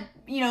try to,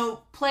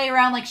 play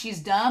around like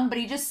she's dumb, but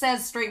he just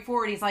says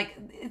straightforward. He's like,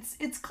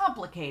 it's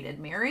complicated,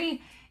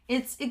 Miri.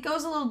 It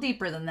goes a little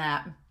deeper than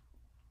that.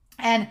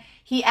 And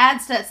he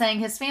adds to it saying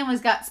his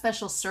family's got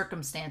special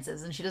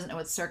circumstances, and she doesn't know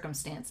what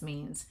circumstance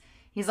means.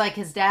 He's like,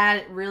 his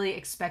dad really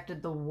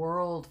expected the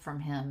world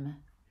from him.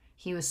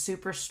 He was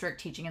super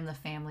strict teaching him the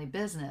family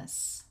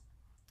business.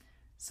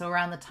 So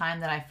around the time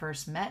that I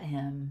first met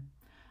him,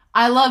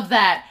 I love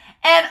that.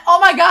 And oh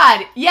my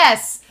God,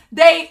 yes,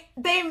 they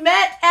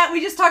met at,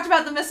 we just talked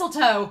about the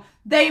mistletoe.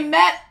 They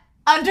met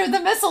under the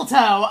mistletoe.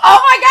 Oh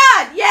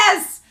my God,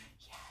 yes.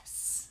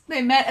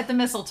 They met at the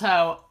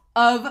mistletoe.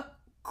 Of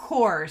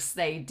course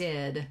they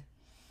did.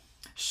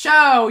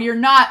 Show you're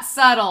not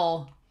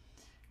subtle.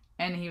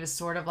 And he was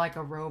sort of like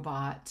a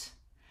robot.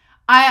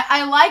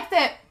 I like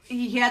that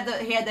he had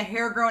the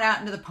hair grown out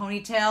into the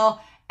ponytail,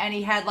 and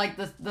he had like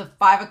the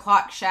 5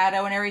 o'clock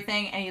shadow and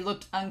everything, and he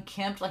looked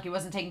unkempt, like he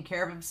wasn't taking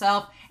care of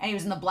himself, and he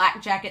was in the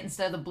black jacket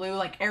instead of the blue,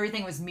 like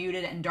everything was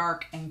muted and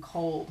dark and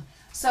cold.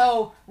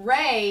 So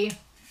Ray,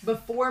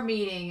 before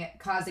meeting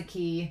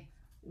Kazuki,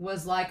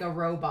 was like a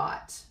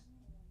robot.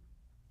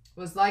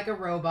 But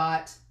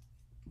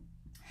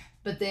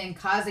then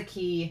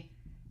Kazuki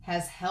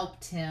has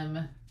helped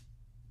him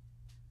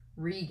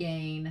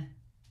regain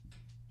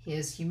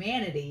his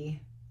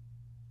humanity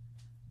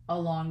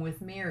along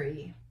with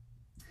Miri.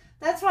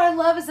 That's what I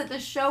love, is that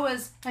this show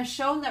has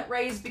shown that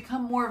Ray's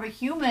become more of a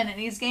human and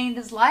he's gained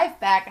his life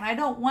back, and I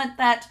don't want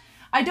that.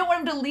 I don't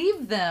want him to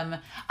leave them.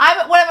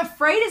 What I'm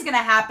afraid is going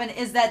to happen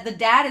is that the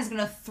dad is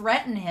going to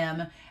threaten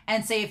him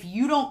and say, if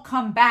you don't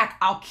come back,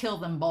 I'll kill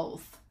them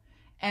both.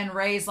 And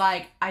Ray's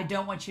like, I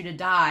don't want you to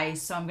die,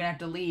 so I'm going to have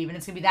to leave. And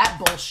it's going to be that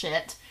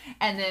bullshit.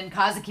 And then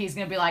Kazuki's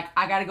going to be like,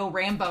 I got to go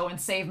Rambo and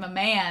save my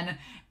man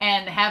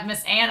and have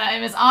Miss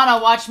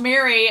Anna watch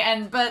Miri.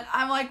 But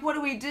I'm like, what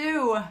do we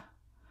do?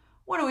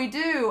 What do we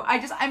do?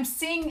 I'm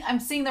seeing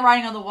the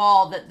writing on the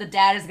wall that the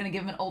dad is going to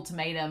give him an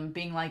ultimatum,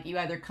 being like, you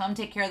either come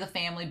take care of the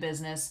family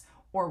business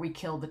or we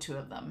kill the two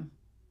of them.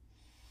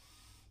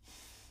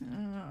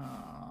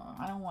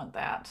 I don't want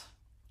that.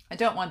 I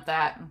don't want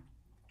that.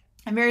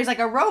 And Mary's like,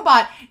 a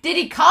robot. Did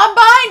he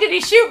combine? Did he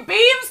shoot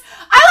beams?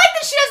 I like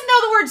that she doesn't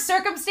know the word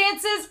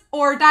circumstances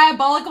or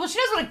diabolical, but she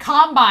knows what a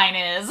combine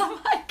is.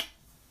 I'm like,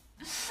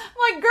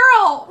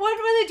 girl, what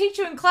do they teach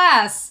you in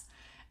class?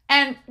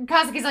 And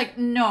Kazuki's like,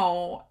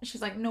 no.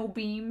 She's like, no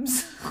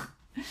beams.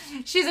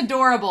 She's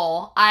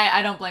adorable.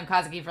 I don't blame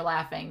Kazuki for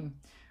laughing.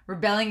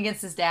 Rebelling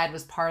against his dad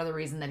was part of the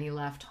reason that he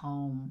left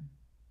home.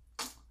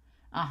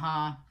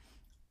 Uh-huh.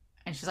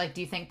 And she's like,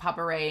 do you think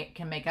Papa Ray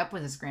can make up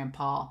with his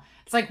grandpa?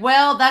 It's like,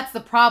 well, that's the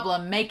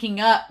problem. Making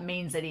up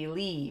means that he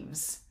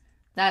leaves.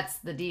 That's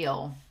the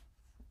deal.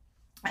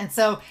 And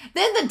so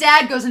then the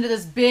dad goes into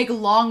this big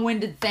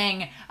long-winded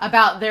thing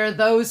about there are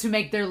those who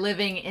make their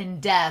living in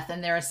death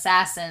and they're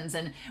assassins.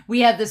 And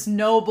we have this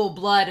noble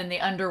blood in the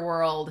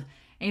underworld.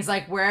 And he's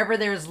like, wherever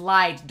there's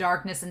light,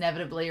 darkness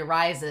inevitably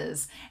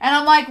arises. And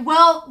I'm like,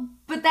 well,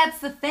 but that's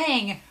the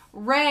thing.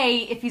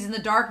 Ray, if he's in the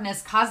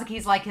darkness,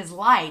 Kazuki's like his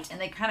light. And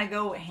they kind of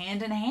go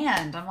hand in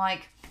hand. I'm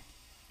like,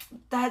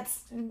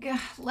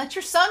 let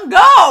your son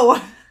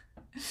go.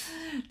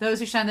 Those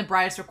who shine the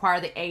brightest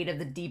require the aid of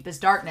the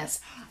deepest darkness.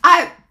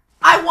 I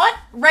want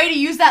Ray to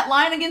use that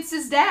line against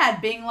his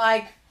dad, being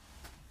like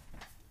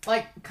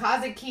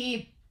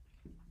Kazuki,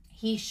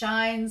 he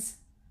shines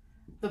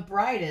the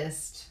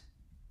brightest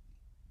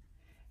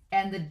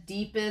and the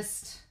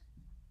deepest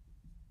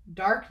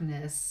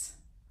darkness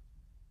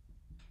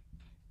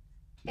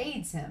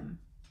aids him.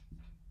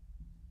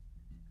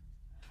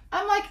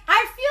 I'm like,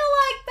 I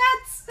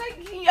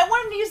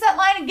want him to use that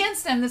line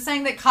against him, the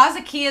saying that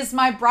Kazuki is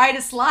my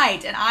brightest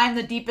light and I'm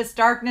the deepest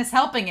darkness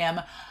helping him.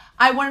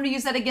 I want him to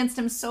use that against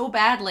him so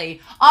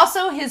badly.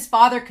 Also, his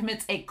father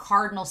commits a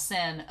cardinal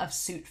sin of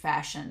suit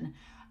fashion.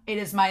 It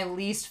is my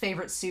least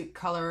favorite suit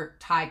color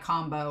tie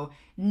combo.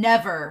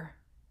 Never,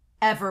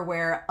 ever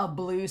wear a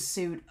blue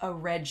suit, a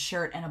red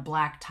shirt, and a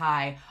black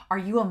tie. Are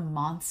you a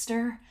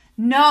monster?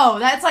 No,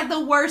 that's like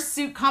the worst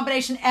suit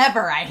combination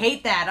ever. I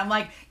hate that. I'm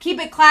like, keep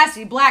it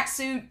classy. Black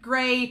suit,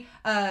 gray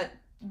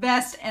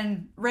vest,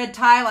 and red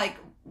tie like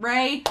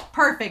Ray.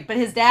 Perfect. But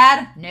his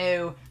dad?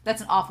 No.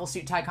 That's an awful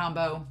suit tie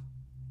combo.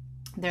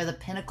 They're the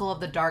pinnacle of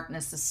the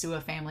darkness, the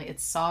Suwa family.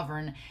 It's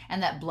sovereign,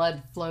 and that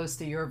blood flows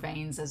through your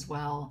veins as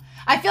well.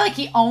 I feel like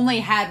he only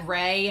had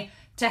Ray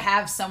to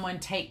have someone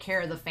take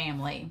care of the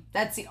family.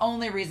 That's the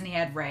only reason he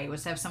had Ray,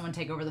 was to have someone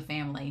take over the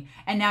family.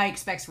 And now he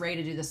expects Ray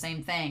to do the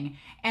same thing.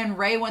 And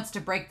Ray wants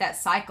to break that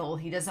cycle.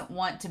 He doesn't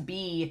want to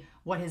be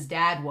what his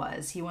dad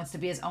was. He wants to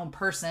be his own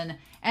person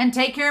and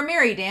take care of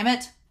Miri, damn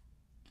it.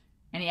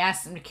 And he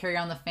asks him to carry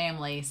on the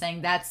family,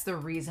 saying, that's the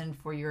reason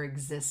for your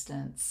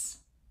existence.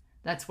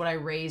 That's what I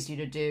raised you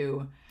to do.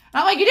 And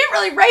I'm like, you didn't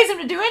really raise him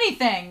to do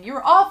anything. You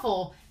were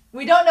awful.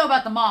 We don't know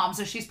about the mom,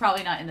 so she's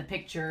probably not in the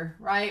picture,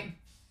 right?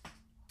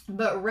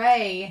 But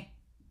Ray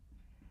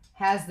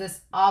has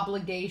this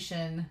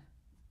obligation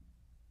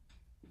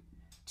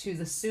to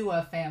the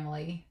Suwa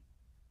family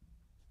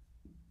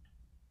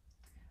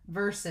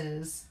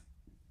versus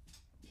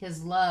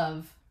his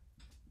love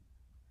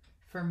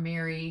for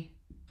Miri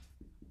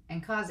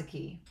and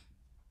Kazuki.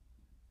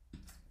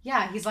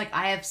 Yeah, he's like,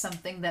 I have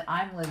something that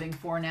I'm living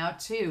for now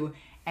too.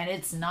 And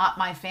it's not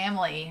my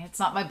family. It's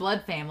not my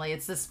blood family.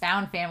 It's this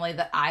found family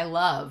that I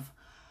love.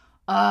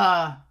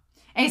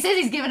 And he says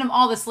he's giving him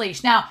all this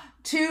leash. Now,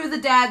 to the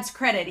dad's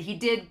credit, he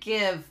did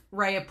give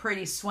Ray a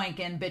pretty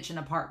swankin' bitchin'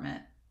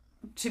 apartment.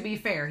 To be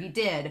fair, he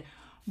did.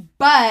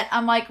 But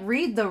I'm like,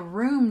 read the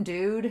room,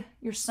 dude.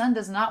 Your son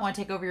does not want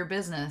to take over your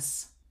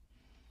business.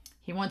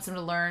 He wants him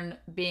to learn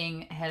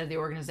being head of the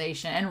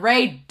organization. And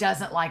Ray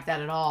doesn't like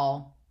that at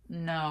all.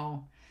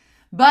 No.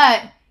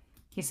 But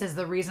he says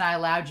the reason I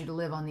allowed you to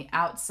live on the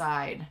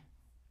outside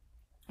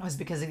was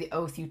because of the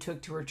oath you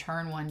took to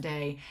return one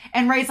day.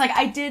 And Ray's like,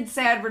 I did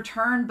say I'd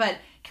return, but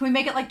can we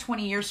make it like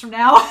 20 years from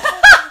now?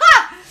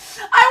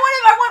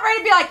 I want Ray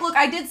to be like, look,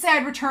 I did say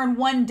I'd return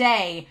one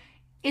day.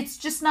 It's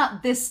just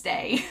not this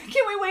day.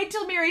 Can we wait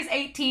till Miri's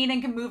 18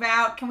 and can move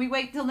out? Can we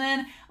wait till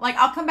then? Like,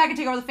 I'll come back and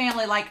take over the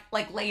family like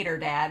later,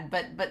 Dad,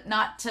 but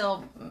not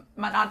till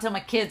my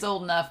kid's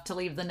old enough to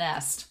leave the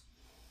nest.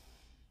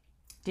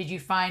 Did you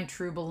find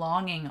true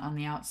belonging on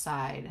the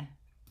outside?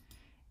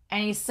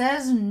 And he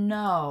says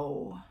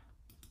no.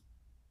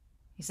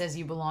 He says,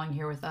 you belong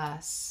here with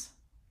us.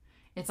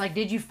 It's like,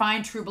 did you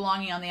find true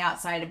belonging on the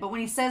outside? But when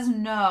he says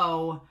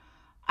no,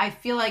 I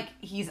feel like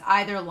he's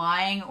either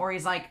lying or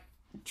he's like,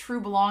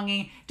 true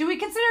belonging. Do we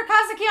consider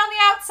Kazuki on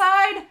the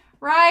outside?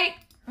 Right?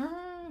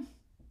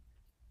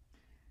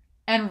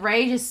 And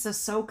Ray just is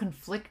so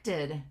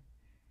conflicted.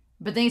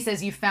 But then he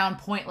says, you found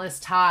pointless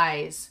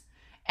ties.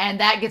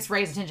 And that gets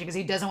Ray's attention because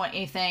he doesn't want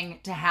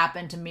anything to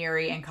happen to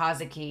Miri and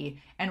Kazuki.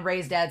 And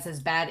Ray's dad says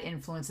bad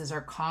influences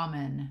are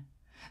common.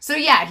 So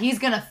yeah, he's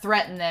going to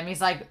threaten them. He's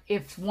like,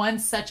 if one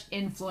such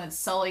influence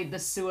sullied the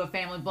Suwa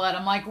family blood,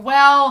 I'm like,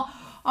 well,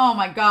 oh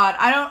my God.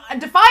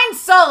 Define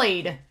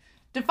sullied.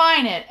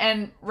 Define it.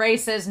 And Ray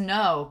says,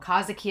 no,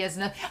 Kazuki has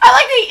nothing. I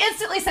like that he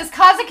instantly says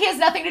Kazuki has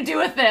nothing to do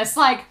with this.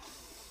 Like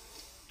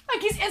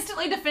he's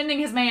instantly defending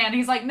his man.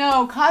 He's like,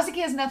 no,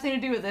 Kazuki has nothing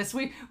to do with this.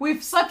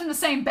 We've slept in the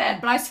same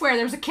bed, but I swear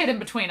there was a kid in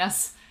between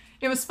us.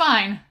 It was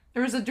fine.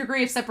 There was a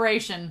degree of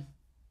separation.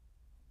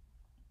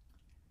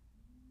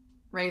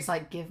 Ray's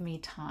like, give me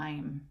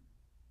time.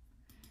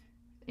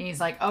 And he's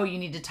like, oh, you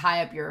need to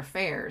tie up your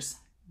affairs.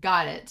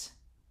 Got it.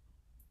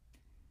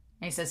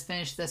 And he says,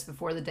 finish this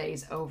before the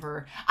day's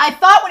over. I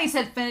thought when he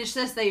said finish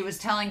this that he was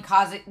telling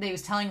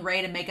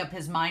Ray to make up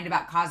his mind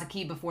about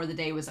Kazuki before the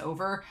day was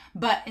over.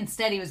 But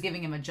instead he was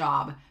giving him a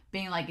job.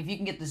 Being like, if you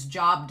can get this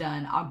job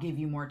done, I'll give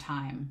you more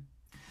time.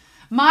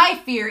 My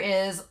fear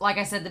is, like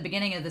I said at the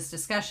beginning of this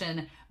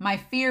discussion, my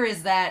fear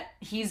is that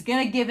he's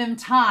going to give him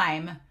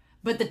time,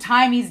 but the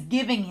time he's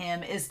giving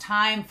him is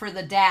time for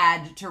the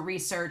dad to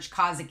research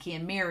Kazuki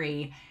and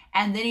Miri.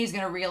 And then he's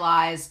going to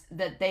realize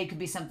that they could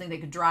be something that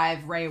could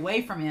drive Ray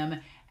away from him.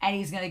 And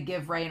he's going to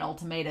give Ray an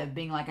ultimatum,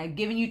 being like, I've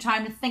given you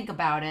time to think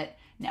about it.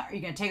 Now, are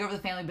you going to take over the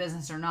family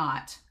business or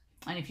not?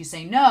 And if you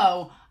say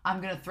no,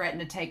 I'm going to threaten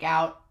to take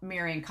out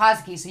Miri and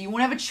Kazuki, so you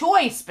won't have a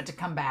choice but to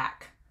come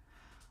back.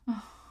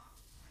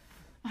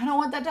 I don't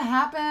want that to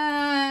happen.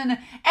 And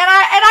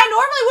I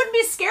normally wouldn't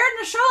be scared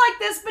in a show like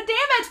this, but damn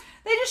it,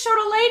 they just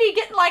showed a lady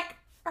getting like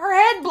her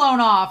head blown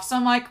off. So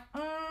I'm like,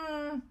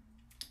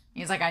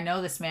 He's like, I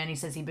know this man. He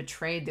says he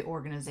betrayed the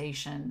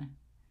organization.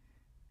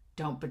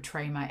 Don't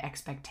betray my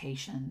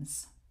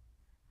expectations.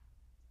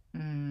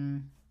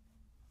 And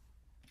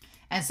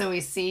so we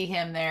see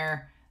him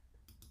there,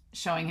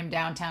 showing him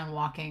downtown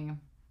walking.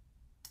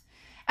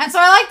 And so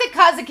I like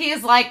that Kazuki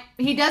is like,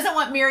 he doesn't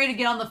want Miri to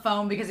get on the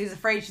phone because he's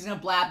afraid she's going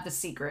to blab the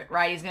secret,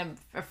 right? He's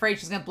afraid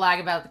she's going to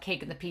blag about the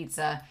cake and the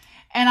pizza.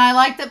 And I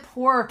like that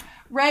poor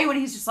Ray when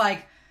he's just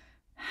like,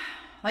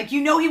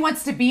 you know, he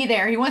wants to be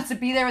there. He wants to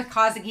be there with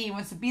Kazuki. He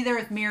wants to be there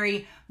with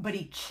Miri, but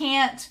he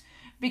can't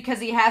because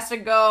he has to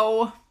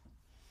go.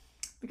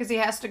 Because he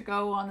has to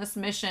go on this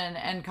mission.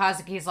 And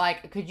Kazuki's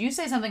like, could you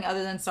say something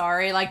other than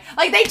sorry? Like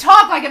they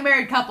talk like a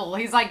married couple.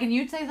 He's like, can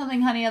you say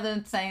something, honey, other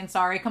than saying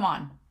sorry? Come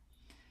on.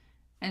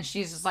 And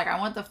she's just like, I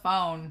want the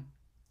phone.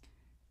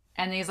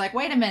 And he's like,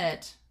 wait a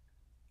minute.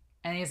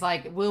 And he's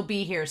like, we'll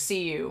be here.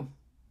 See you.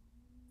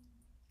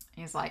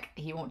 He's like,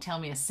 he won't tell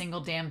me a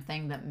single damn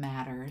thing that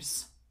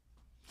matters.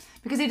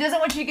 Because he doesn't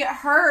want you to get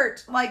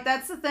hurt. Like,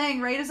 that's the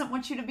thing. Ray doesn't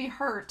want you to be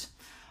hurt.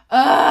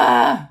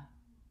 Ugh.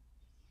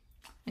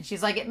 And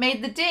she's like, it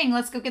made the ding.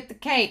 Let's go get the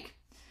cake.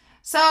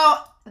 So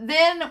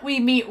then we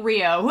meet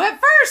Rio, who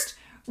at first,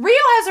 Rio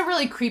has a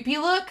really creepy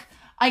look.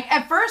 Like,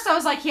 at first I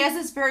was like, he has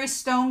this very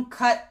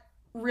stone-cut,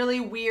 really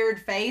weird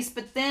face.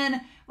 But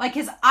then, like,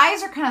 his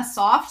eyes are kind of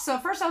soft. So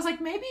at first I was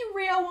like, maybe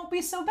Rio won't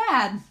be so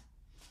bad.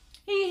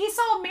 He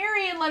saw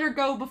Miri and let her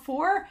go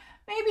before.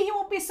 Maybe he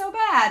won't be so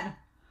bad.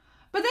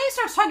 But then he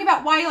starts talking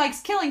about why he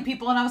likes killing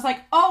people. And I was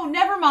like, oh,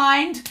 never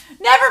mind.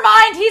 Never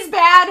mind. He's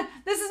bad.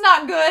 This is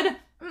not good.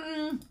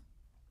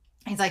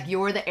 He's like,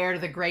 you're the heir to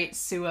the great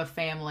Sua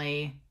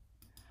family.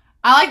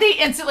 I like that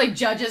he instantly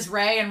judges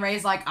Ray. And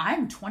Ray's like,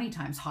 I'm 20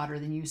 times hotter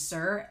than you,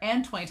 sir.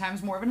 And 20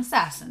 times more of an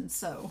assassin.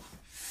 So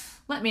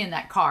let me in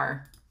that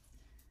car.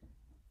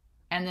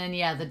 And then,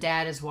 yeah, the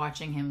dad is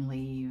watching him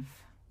leave.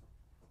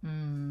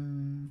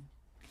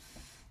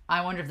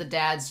 I wonder if the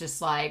dad's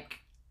just like,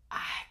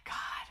 God,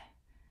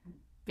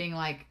 being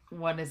like,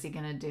 what is he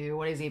going to do?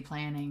 What is he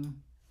planning?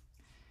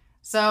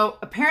 So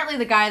apparently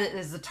the guy that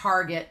is the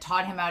target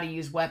taught him how to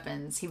use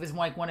weapons. He was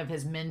like one of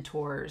his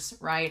mentors,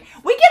 right?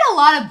 We get a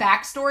lot of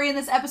backstory in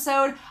this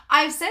episode.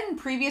 I've said in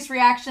previous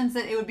reactions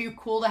that it would be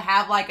cool to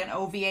have like an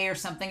OVA or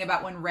something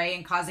about when Ray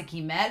and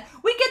Kazuki met.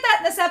 We get that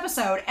in this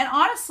episode. And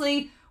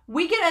honestly,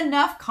 we get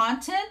enough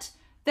content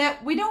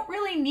that we don't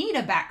really need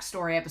a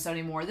backstory episode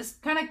anymore. This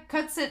kind of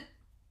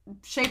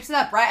shapes it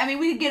up, right? I mean,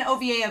 we could get an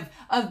OVA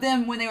of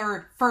them when they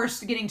were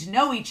first getting to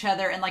know each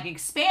other and like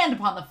expand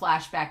upon the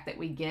flashback that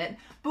we get,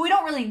 but we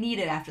don't really need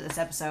it after this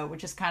episode,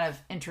 which is kind of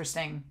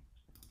interesting.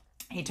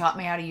 He taught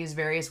me how to use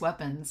various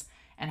weapons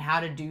and how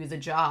to do the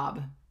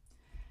job.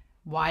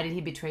 Why did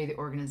he betray the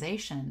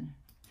organization?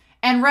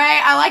 And Ray,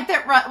 I like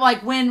that,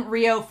 like when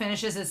Rio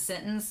finishes his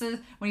sentences,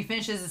 when he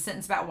finishes his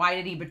sentence about why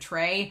did he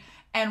betray,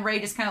 and Ray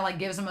just kind of like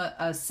gives him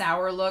a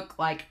sour look,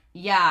 like,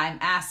 yeah, I'm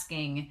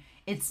asking.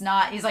 It's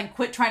not, he's like,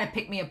 quit trying to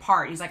pick me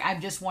apart. He's like, I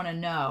just want to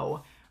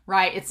know,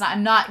 right? It's not,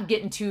 I'm not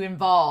getting too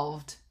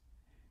involved.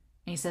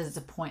 And he says it's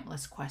a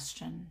pointless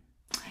question.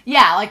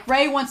 Yeah, like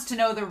Ray wants to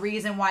know the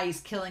reason why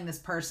he's killing this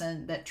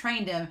person that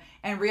trained him.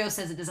 And Rio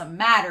says it doesn't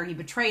matter. He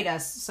betrayed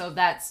us. So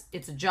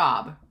it's a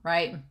job,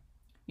 right?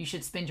 You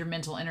should spend your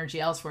mental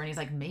energy elsewhere. And he's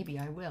like, maybe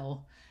I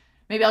will.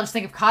 Maybe I'll just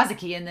think of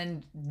Kazuki and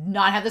then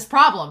not have this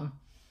problem.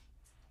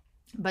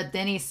 But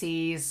then he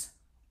sees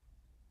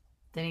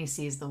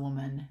the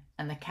woman.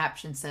 And the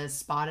caption says,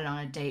 spotted on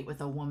a date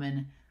with a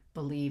woman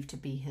believed to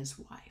be his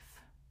wife.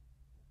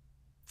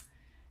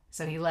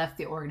 So he left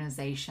the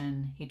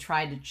organization. He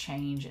tried to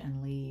change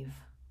and leave.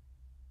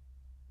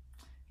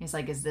 He's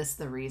like, is this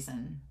the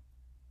reason?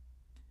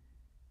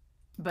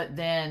 But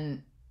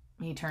then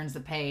he turns the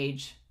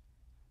page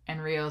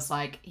and Rio's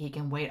like, he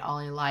can wait all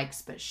he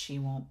likes, but she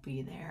won't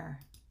be there.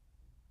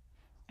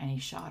 And he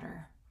shot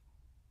her.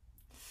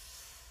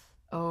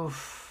 Oh.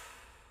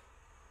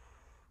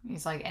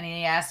 He's like, and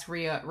he asks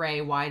Ray,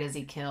 why does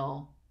he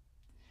kill?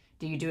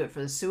 Do you do it for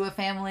the Sua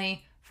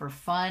family? For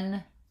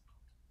fun?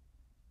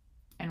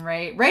 And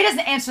Ray doesn't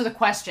answer the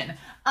question.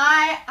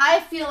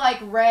 I feel like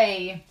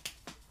Ray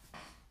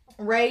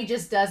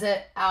just does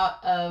it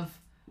out of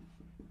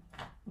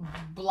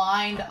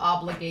blind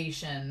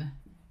obligation.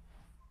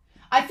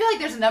 I feel like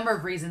there's a number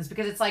of reasons,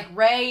 because it's like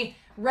Ray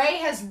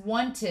has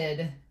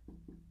wanted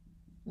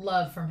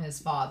love from his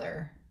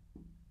father,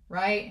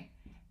 right?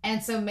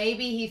 And so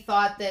maybe he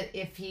thought that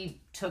if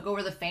he took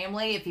over the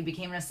family, if he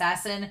became an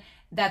assassin,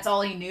 that's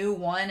all he knew,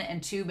 one,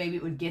 and two, maybe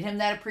it would get him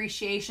that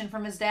appreciation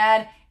from his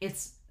dad.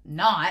 It's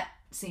not,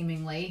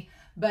 seemingly,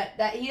 but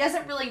that he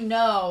doesn't really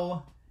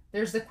know.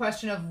 There's the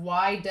question of,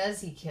 why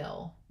does he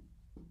kill?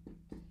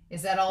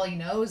 Is that all he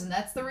knows? And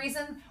that's the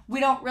reason? He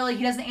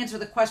doesn't answer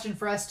the question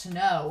for us to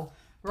know,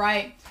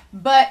 right?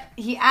 But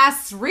he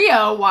asks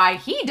Rio why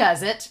he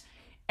does it,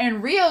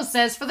 and Rio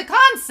says for the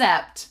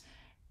concept.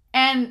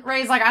 And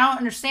Ray's like, I don't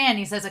understand.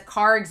 He says a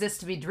car exists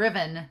to be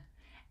driven,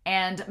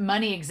 and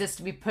money exists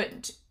to be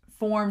put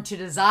form to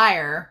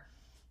desire,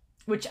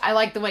 which I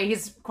like the way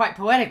he's quite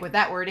poetic with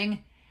that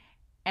wording.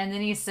 And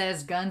then he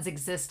says guns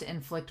exist to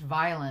inflict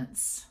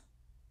violence.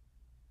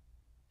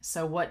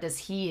 So what does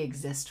he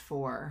exist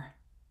for?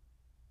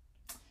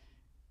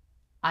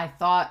 I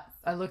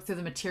looked through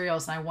the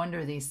materials and I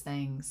wonder these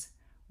things.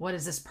 What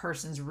is this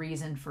person's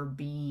reason for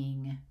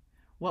being?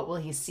 What will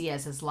he see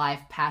as his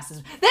life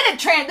passes? Then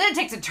it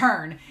takes a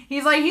turn.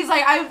 He's like,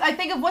 I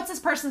think of, what's this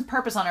person's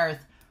purpose on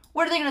earth?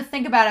 What are they going to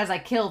think about as I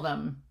kill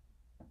them?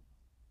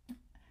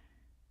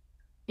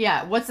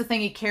 Yeah, what's the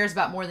thing he cares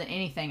about more than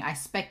anything? I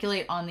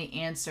speculate on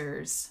the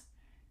answers.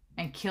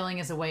 And killing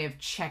is a way of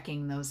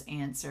checking those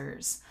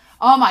answers.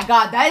 Oh my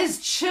God, that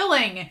is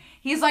chilling.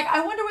 He's like,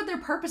 I wonder what their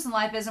purpose in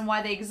life is and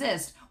why they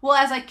exist. Well,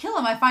 as I kill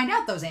them, I find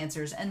out those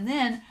answers. And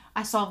then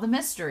I solve the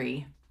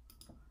mystery.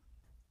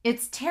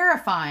 It's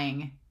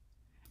terrifying.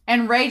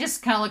 And Ray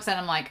just kind of looks at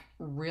him like,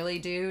 really,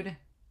 dude?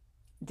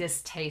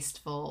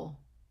 Distasteful.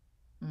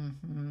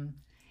 Mm-hmm.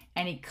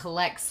 And he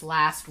collects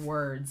last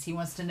words. He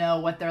wants to know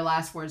what their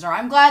last words are.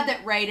 I'm glad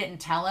that Ray didn't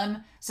tell him,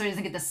 so he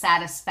doesn't get the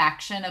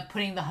satisfaction of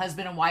putting the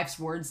husband and wife's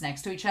words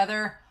next to each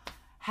other.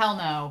 Hell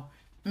no.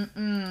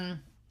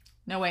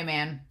 No way,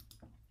 man.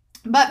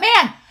 But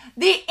man,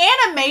 the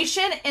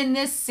animation in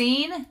this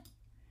scene,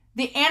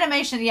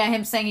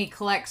 him saying he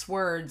collects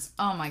words.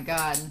 Oh my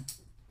God.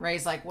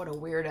 Ray's like, what a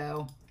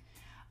weirdo.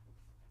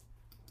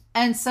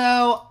 And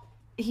so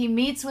he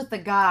meets with the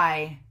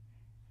guy.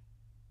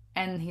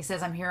 And he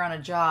says, I'm here on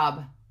a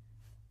job.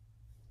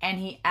 And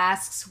he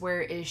asks,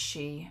 where is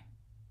she?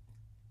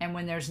 And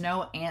when there's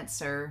no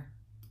answer,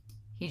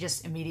 he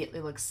just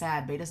immediately looks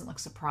sad, but he doesn't look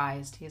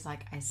surprised. He's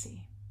like, I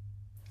see.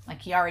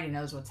 Like, he already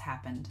knows what's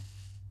happened.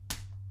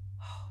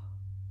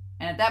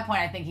 And at that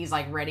point, I think he's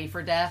like ready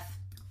for death.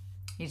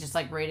 He's just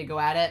like ready to go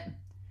at it.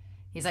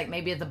 He's like,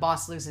 maybe if the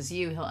boss loses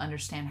you, he'll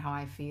understand how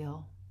I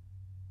feel.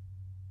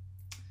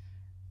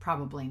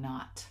 Probably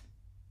not.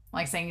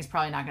 Like saying he's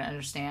probably not going to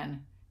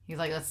understand. He's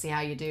like, let's see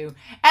how you do.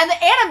 And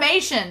the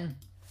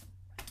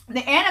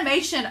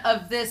animation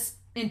of this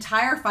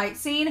entire fight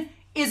scene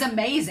is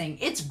amazing.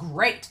 It's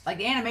great. Like,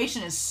 the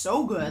animation is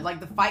so good. Like,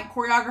 the fight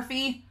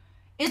choreography,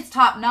 it's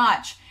top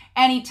notch.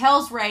 And he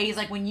tells Ray, he's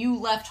like, when you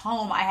left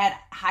home, I had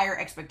higher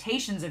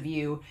expectations of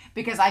you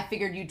because I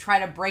figured you'd try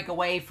to break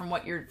away from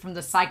from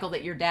the cycle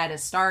that your dad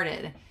has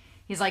started.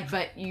 He's like,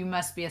 but you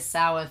must be a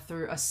Sua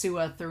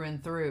through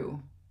and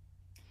through.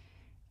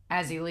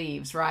 As he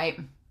leaves, right?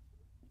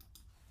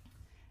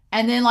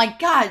 And then, like,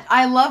 God,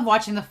 I love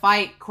watching the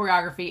fight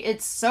choreography.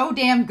 It's so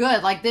damn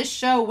good. Like, this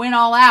show went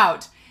all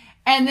out.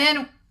 And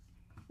then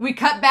we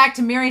cut back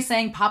to Miri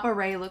saying, Papa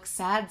Ray looks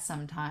sad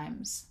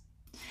sometimes.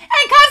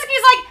 And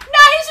Kazuki's like,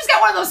 nah, he's just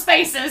got one of those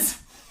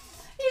faces.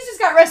 He's just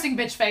got resting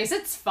bitch face.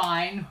 It's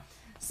fine.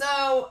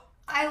 So,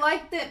 I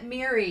like that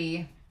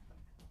Miri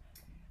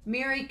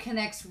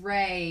connects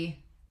Ray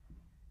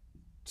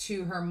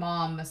to her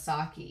mom,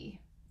 Masaki,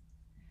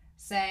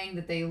 saying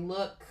that they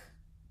look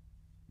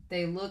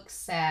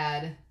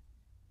sad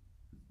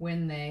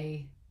when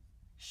they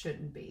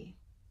shouldn't be.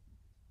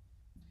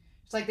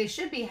 It's like they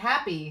should be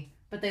happy,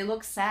 but they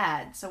look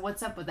sad. So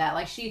what's up with that?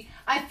 Like,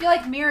 I feel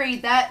like Miri,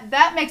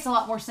 that makes a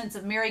lot more sense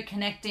of Miri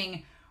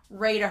connecting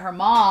Ray to her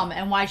mom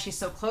and why she's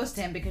so close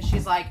to him, because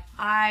she's like,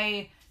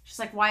 why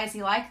is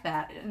he like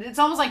that? It's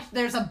almost like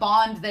there's a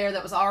bond there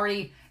that was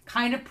already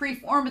kind of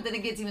preformed, but then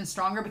it gets even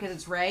stronger because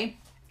it's Ray.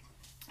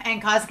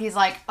 And Kazuki's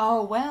like,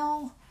 oh,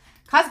 well,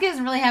 Kazuki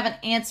doesn't really have an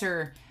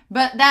answer.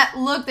 But that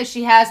look that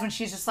she has when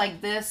she's just like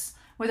this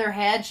with her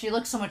head, she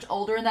looks so much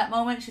older in that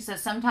moment. She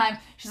says sometimes,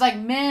 she's like,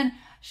 men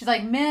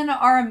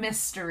are a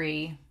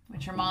mystery,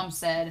 which her mom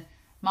said.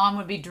 Mom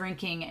would be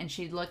drinking and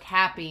she'd look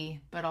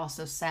happy, but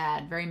also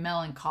sad, very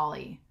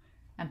melancholy.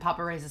 And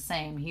Papa Ray's the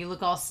same. He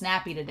look all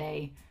snappy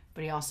today,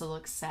 but he also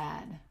looks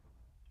sad.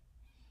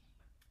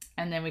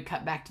 And then we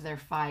cut back to their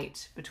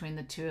fight between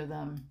the two of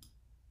them.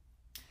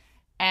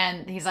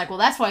 And he's like, well,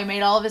 that's why he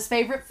made all of his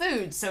favorite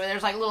foods. So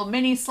there's like little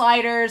mini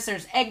sliders.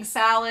 There's egg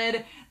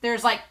salad.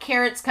 There's like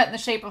carrots cut in the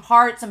shape of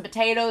hearts and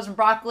potatoes and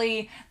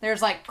broccoli.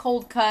 There's like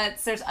cold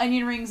cuts. There's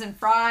onion rings and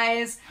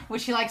fries,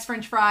 which he likes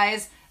French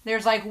fries.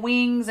 There's like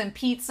wings and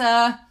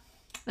pizza.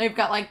 They've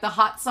got like the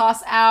hot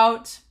sauce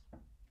out.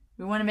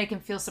 We want to make him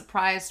feel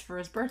surprised for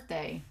his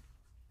birthday.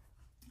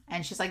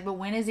 And she's like, but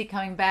when is he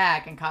coming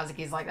back? And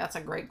Kazuki's like, that's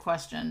a great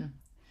question.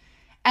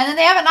 And then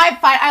they have a knife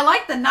fight. I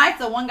like the knife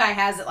the one guy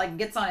has that like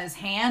gets on his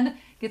hand,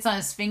 gets on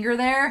his finger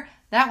there.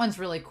 That one's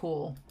really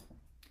cool.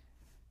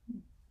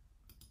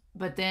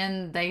 But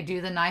then they do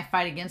the knife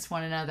fight against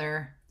one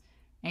another.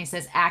 And he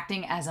says,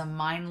 acting as a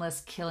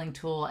mindless killing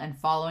tool and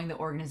following the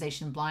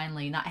organization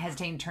blindly, not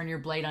hesitating to turn your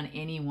blade on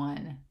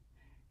anyone.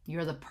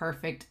 You're the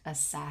perfect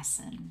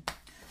assassin.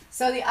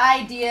 So the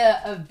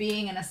idea of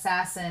being an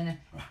assassin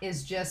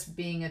is just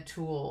being a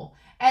tool.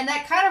 And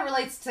that kind of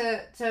relates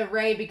to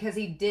Ray because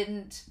he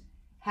didn't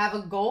have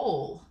a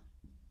goal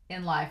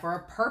in life or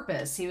a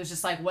purpose. He was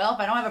just like, well, if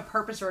I don't have a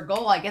purpose or a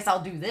goal, I guess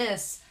I'll do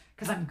this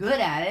because I'm good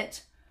at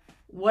it.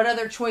 What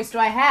other choice do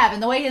I have?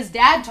 And the way his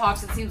dad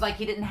talks, it seems like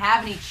he didn't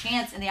have any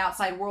chance in the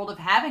outside world of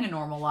having a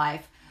normal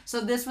life.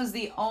 So this was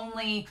the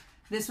only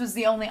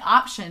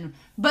option.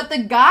 But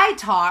the guy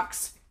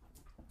talks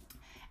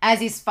as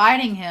he's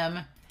fighting him,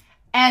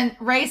 and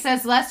Ray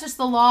says, that's just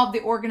the law of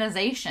the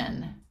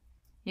organization.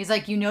 He's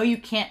like, you know you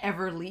can't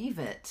ever leave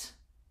it.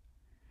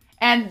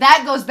 And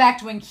that goes back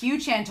to when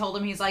Q-Chan told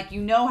him, he's like,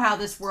 you know how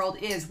this world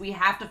is. We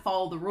have to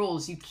follow the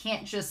rules. You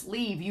can't just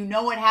leave. You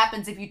know what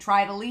happens if you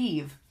try to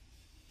leave.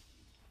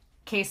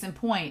 Case in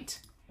point.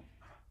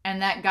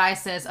 And that guy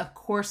says, of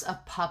course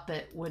a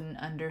puppet wouldn't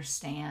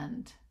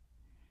understand.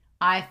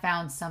 I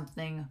found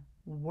something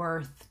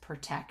worth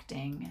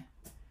protecting.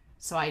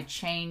 So I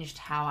changed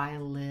how I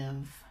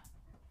live.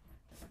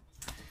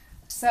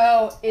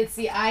 So it's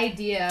the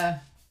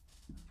idea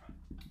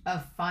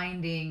of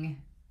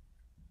finding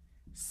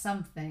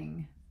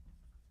something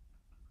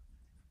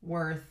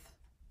worth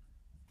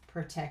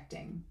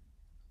protecting.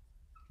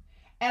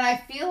 And I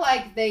feel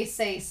like they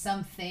say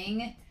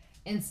something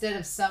instead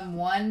of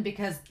someone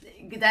because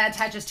that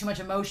attaches too much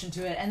emotion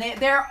to it. And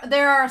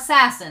they're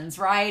assassins,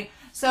 right?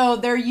 So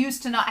they're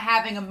used to not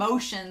having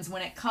emotions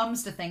when it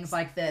comes to things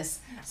like this.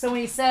 So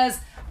when he says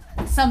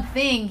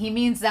something, he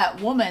means that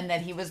woman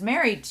that he was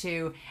married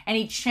to, and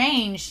he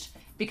changed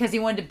because he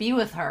wanted to be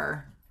with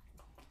her.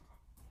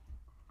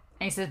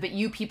 And he says, but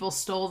you people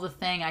stole the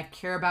thing I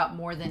care about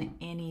more than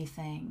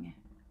anything.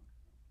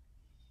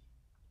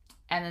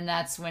 And then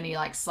that's when he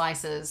like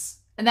slices.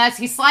 And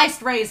he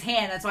sliced Ray's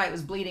hand. That's why it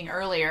was bleeding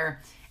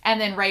earlier. And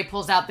then Ray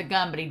pulls out the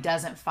gun, but he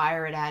doesn't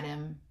fire it at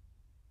him.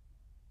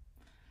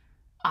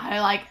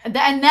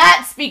 And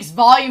that speaks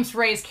volumes for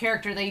Ray's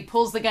character, that he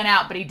pulls the gun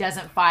out, but he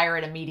doesn't fire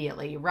it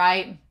immediately,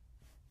 right?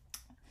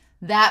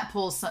 That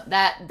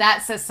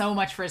says so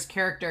much for his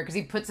character, because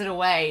he puts it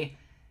away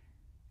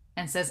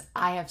and says,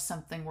 I have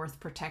something worth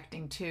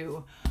protecting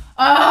too.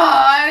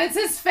 Oh, it's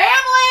his family!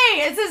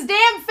 It's his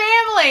damn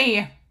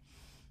family!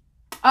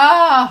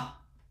 Oh.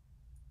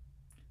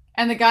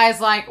 And the guy's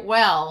like,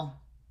 well,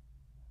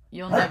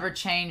 you'll never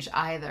change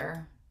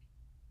either.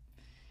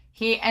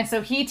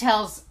 So he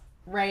tells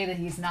Ray that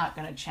he's not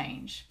going to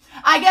change.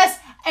 I guess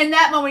in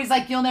that moment, he's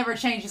like, you'll never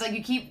change. He's like,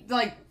 you keep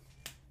like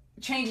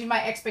changing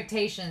my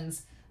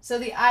expectations. So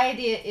the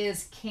idea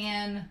is,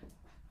 can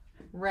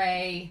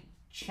Ray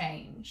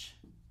change?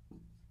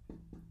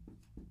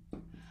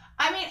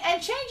 I mean,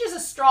 and change is a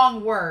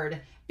strong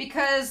word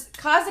because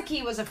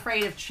Kazuki was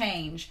afraid of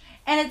change.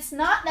 And it's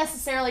not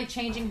necessarily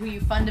changing who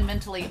you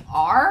fundamentally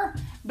are,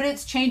 but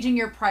it's changing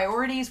your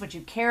priorities, what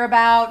you care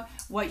about,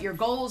 what your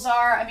goals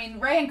are. I mean,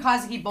 Ray and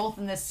Kazuki both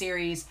in this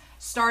series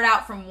start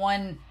out from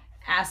one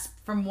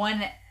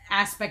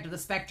aspect of the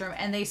spectrum,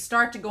 and they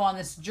start to go on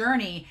this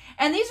journey.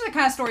 And these are the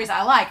kind of stories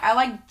I like. I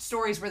like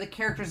stories where the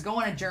characters go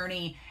on a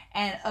journey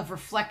and of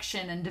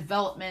reflection and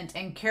development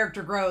and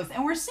character growth.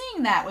 And we're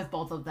seeing that with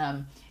both of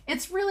them.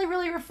 It's really,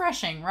 really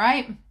refreshing,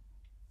 right?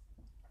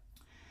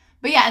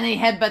 But yeah, and then he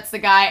headbutts the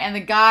guy, and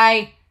the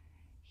guy,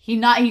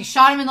 he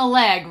shot him in the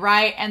leg,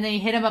 right? And then he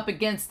hit him up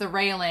against the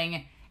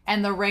railing,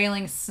 and the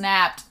railing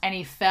snapped, and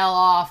he fell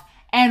off.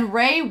 And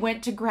Ray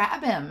went to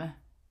grab him.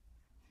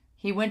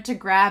 He went to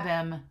grab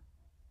him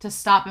to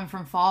stop him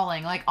from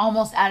falling, like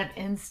almost out of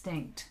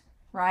instinct,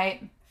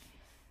 right?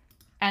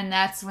 And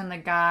that's when the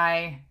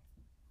guy,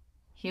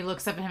 he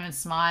looks up at him and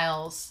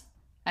smiles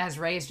as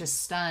Ray's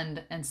just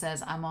stunned and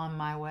says, I'm on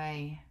my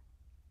way.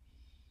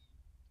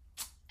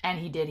 And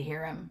he did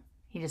hear him.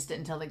 He just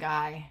didn't tell the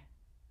guy.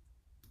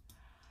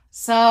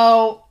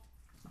 So,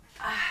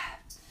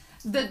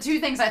 the two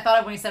things I thought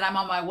of when he said, I'm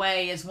on my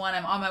way, is one,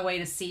 I'm on my way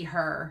to see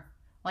her.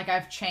 Like,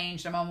 I've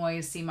changed. I'm on my way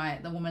to see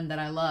the woman that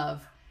I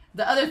love.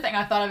 The other thing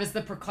I thought of is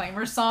the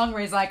Proclaimer song, where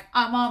he's like,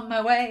 I'm on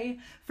my way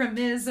from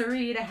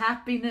misery to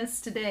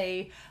happiness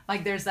today.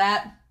 Like, there's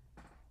that.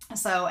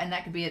 So, and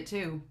that could be it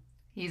too.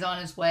 He's on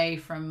his way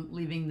from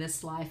leaving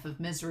this life of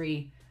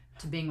misery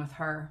to being with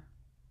her.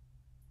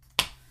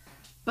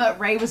 But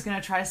Ray was going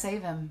to try to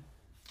save him.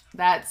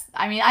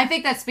 I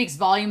think that speaks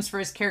volumes for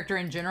his character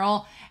in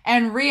general.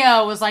 And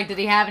Rio was like, did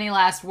he have any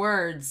last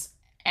words?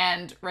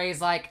 And Ray's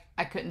like,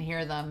 I couldn't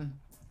hear them.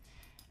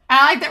 And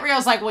I like that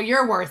Rio's like, well,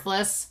 you're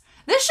worthless.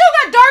 This show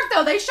got dark,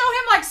 though. They show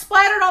him, like,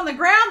 splattered on the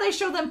ground. They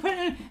show them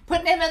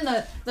putting him in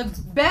the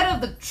bed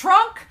of the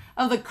trunk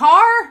of the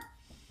car.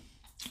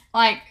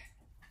 Like,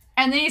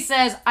 And then he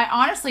says, I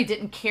honestly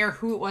didn't care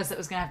who it was that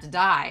was going to have to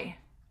die,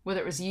 whether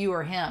it was you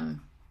or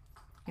him.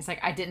 He's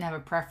like, I didn't have a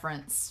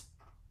preference.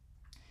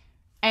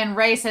 And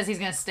Ray says he's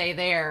going to stay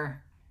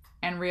there.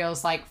 And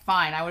Rio's like,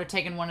 fine, I would have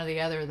taken one or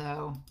the other,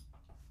 though.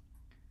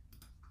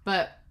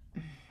 But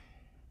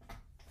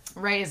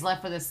Ray is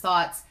left with his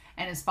thoughts,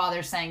 and his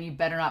father's saying, you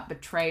better not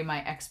betray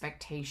my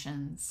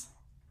expectations.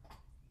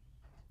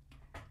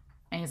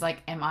 And he's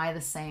like, am I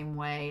the same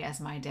way as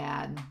my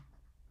dad?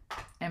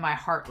 Am I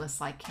heartless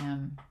like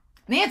him?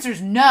 And the answer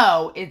is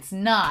no, it's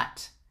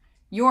not.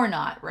 You're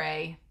not,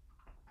 Ray.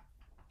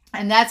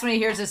 And that's when he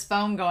hears his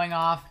phone going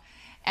off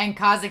and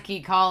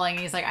Kazuki calling.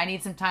 He's like, I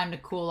need some time to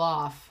cool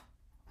off.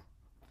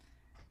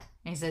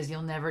 And he says,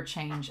 you'll never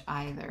change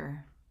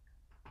either.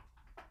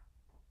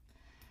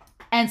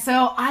 And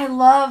so I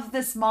love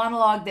this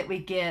monologue that we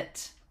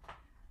get.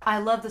 I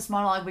love this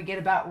monologue we get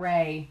about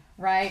Ray,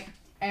 right?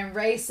 And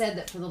Ray said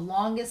that for the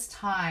longest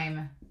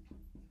time,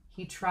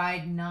 he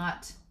tried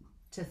not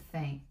to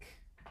think.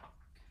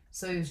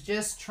 So he was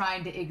just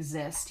trying to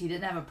exist. He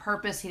didn't have a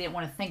purpose. He didn't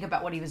want to think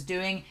about what he was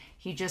doing.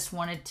 He just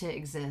wanted to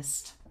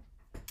exist.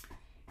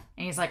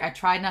 And he's like, I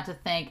tried not to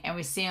think. And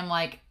we see him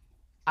like,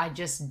 I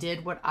just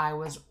did what I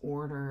was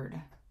ordered.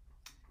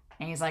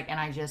 And he's like, and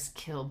I just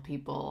killed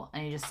people.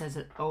 And he just says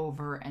it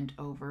over and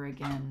over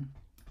again.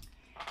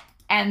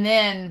 And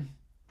then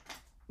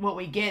what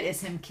we get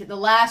is him, the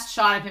last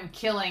shot of him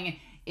killing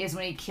is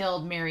when he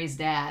killed Miri's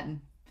dad.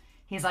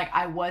 He's like,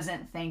 I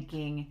wasn't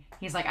thinking.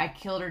 He's like, I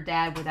killed her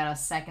dad without a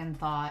second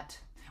thought.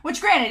 Which,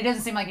 granted, it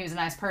doesn't seem like he was a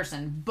nice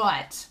person,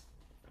 but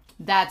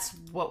that's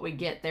what we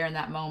get there in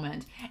that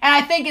moment. And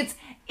I think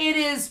it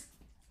is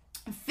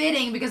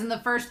fitting because in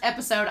the first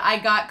episode, I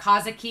got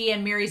Kazuki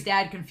and Miri's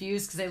dad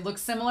confused because they look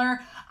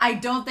similar. I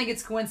don't think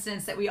it's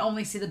coincidence that we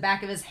only see the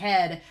back of his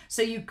head,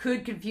 so you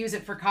could confuse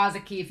it for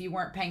Kazuki if you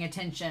weren't paying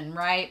attention,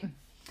 right?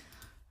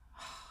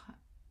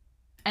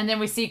 And then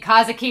we see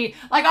Kazuki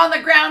like on the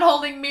ground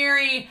holding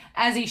Miri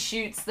as he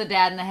shoots the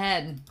dad in the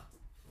head.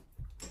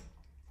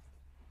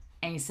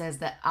 And he says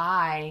that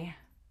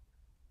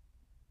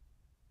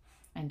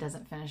and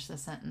doesn't finish the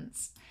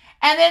sentence.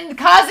 And then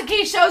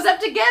Kazuki shows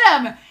up to get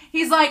him.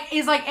 He's like,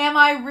 am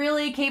I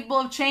really capable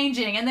of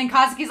changing? And then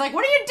Kazuki's like,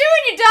 what are you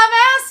doing, you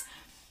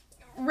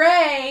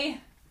dumbass?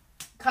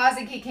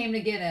 Kazuki came to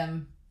get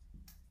him.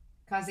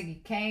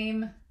 Kazuki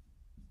came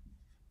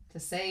to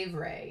save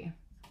Ray.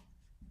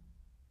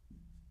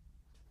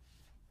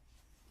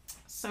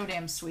 So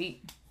damn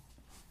sweet.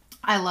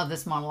 I love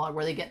this monologue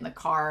where they get in the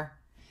car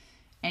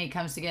and he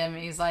comes to get him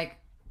and he's like,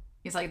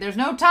 there's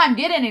no time,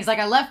 get in. He's like,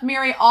 I left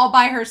Miri all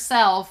by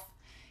herself.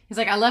 He's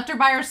like, I left her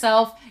by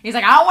herself. He's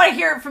like, I don't want to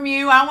hear it from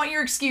you. I don't want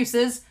your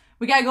excuses.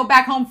 We got to go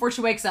back home before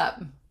she wakes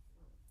up.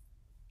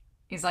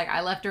 He's like,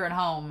 I left her at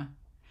home.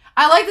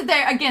 I like that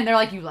they're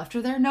like, you left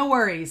her there? No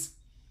worries.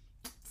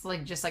 It's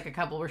like, just like a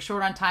couple. We're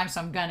short on time,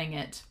 so I'm gunning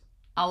it.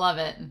 I love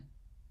it.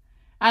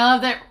 I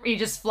love that he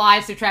just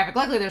flies through traffic.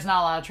 Luckily, there's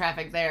not a lot of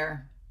traffic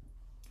there.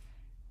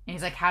 And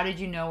he's like, how did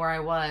you know where I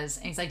was?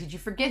 And he's like, did you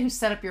forget who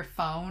set up your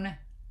phone?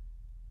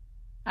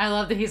 I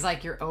love that he's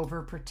like, you're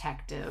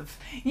overprotective.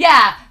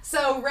 Yeah,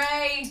 so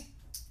Ray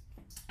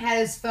had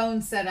his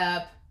phone set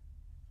up.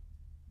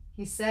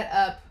 He set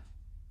up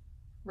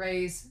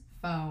Ray's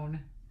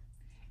phone.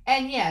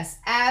 And yes,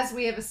 as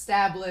we have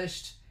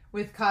established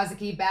with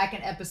Kazuki back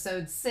in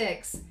episode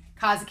 6,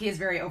 Kazuki is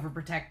very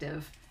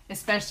overprotective,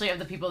 especially of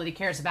the people that he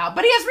cares about.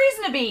 But he has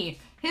reason to be.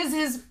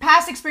 His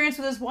past experience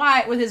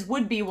with his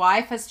would-be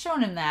wife has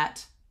shown him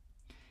that.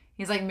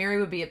 He's like, Miri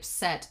would be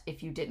upset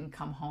if you didn't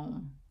come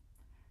home.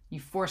 You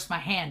forced my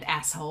hand,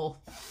 asshole.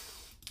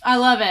 I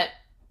love it.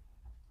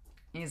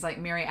 He's like,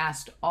 Miri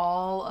asked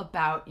all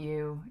about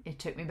you. It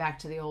took me back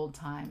to the old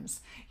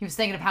times. He was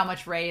thinking of how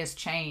much Ray has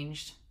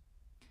changed.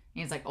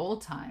 He's like,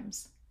 old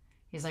times.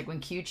 He's like, when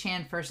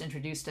Q-Chan first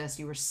introduced us,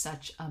 you were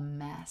such a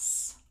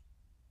mess.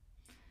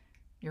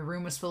 Your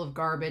room was full of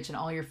garbage and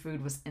all your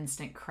food was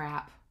instant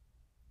crap.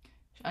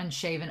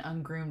 Unshaven,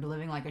 ungroomed,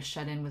 living like a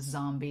shut-in with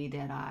zombie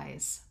dead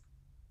eyes.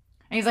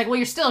 And he's like, well,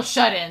 you're still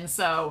shut in,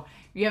 so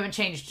you haven't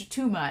changed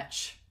too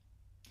much.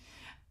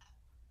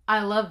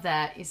 I love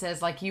that. He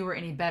says, like you were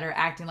any better,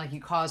 acting like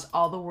you caused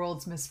all the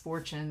world's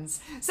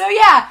misfortunes. So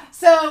yeah,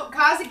 so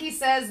Kazuki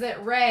says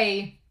that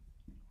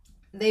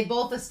they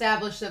both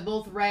established that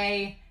both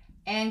Ray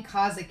and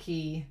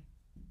Kazuki,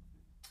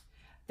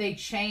 they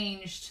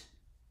changed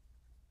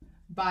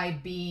by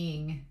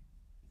being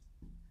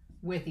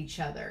with each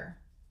other.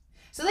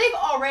 So they've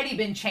already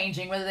been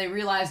changing, whether they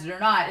realized it or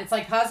not. It's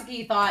like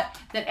Kazuki thought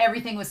that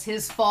everything was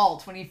his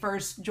fault when he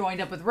first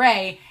joined up with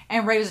Ray,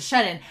 and Ray was a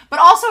shut-in. But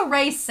also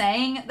Ray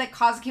saying that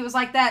Kazuki was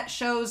like that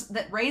shows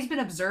that Ray's been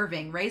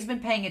observing. Ray's been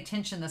paying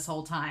attention this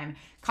whole time.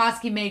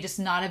 Kazuki may just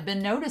not have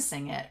been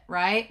noticing it,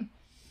 right?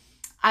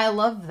 I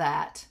love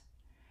that.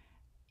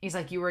 He's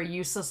like, you were a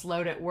useless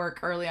load at work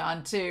early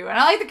on too. And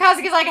I like that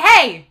Kazuki's like,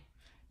 hey,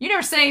 you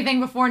never said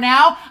anything before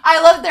now.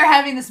 I love that they're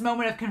having this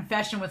moment of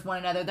confession with one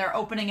another. They're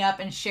opening up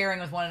and sharing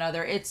with one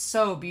another. It's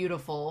so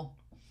beautiful.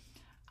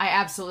 I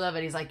absolutely love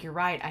it. He's like, you're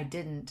right, I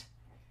didn't.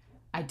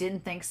 I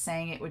didn't think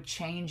saying it would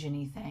change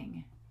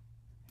anything.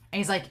 And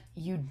he's like,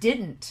 you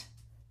didn't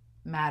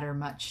matter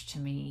much to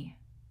me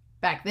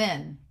back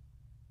then.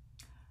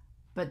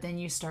 But then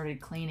you started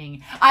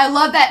cleaning. I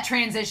love that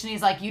transition.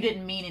 He's like, you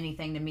didn't mean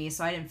anything to me,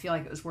 so I didn't feel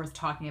like it was worth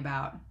talking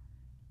about.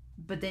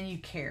 But then you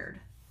cared.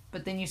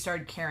 But then you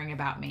started caring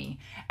about me.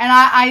 And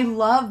I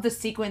love the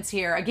sequence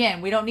here.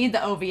 Again, we don't need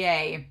the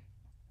OVA.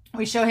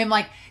 We show him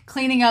like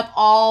cleaning up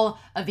all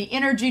of the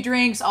energy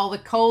drinks, all the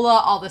cola,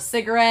 all the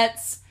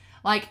cigarettes.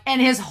 Like,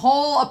 and his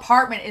whole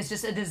apartment is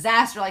just a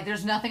disaster. Like,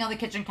 there's nothing on the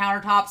kitchen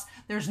countertops.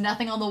 There's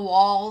nothing on the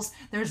walls.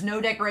 There's no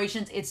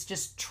decorations. It's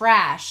just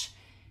trash.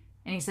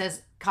 And he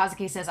says,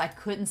 Kazuki says, I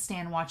couldn't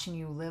stand watching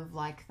you live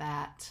like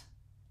that.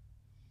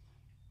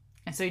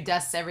 And so he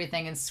dusts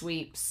everything and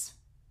sweeps.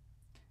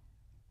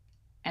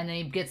 And then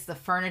he gets the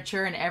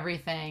furniture and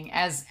everything.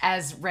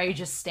 As Rei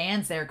just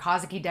stands there,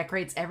 Kazuki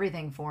decorates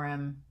everything for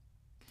him.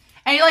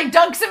 And he like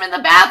dunks him in the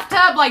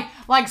bathtub,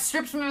 like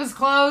strips him of his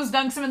clothes,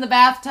 dunks him in the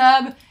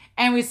bathtub.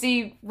 And we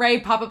see Rei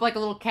pop up like a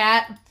little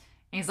cat. And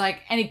he's like,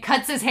 and he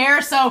cuts his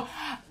hair. So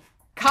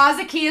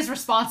Kazuki is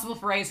responsible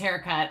for Rei's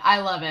haircut. I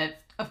love it.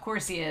 Of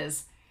course he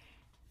is.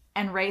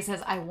 And Rei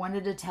says, I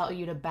wanted to tell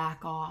you to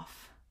back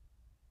off.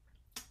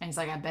 And he's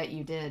like, I bet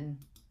you did.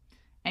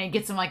 And he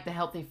gets him like the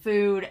healthy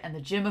food and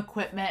the gym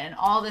equipment and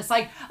all this.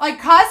 Like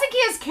Kazuki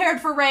has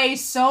cared for Rei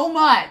so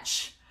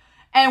much.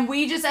 And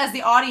we just as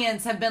the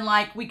audience have been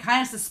like, we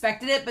kind of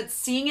suspected it, but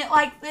seeing it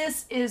like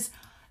this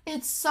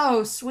it's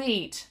so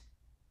sweet.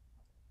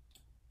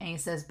 And he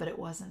says, but it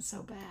wasn't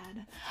so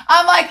bad.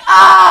 I'm like,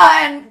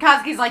 and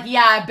Kazuki's like,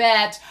 yeah, I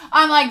bet.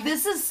 I'm like,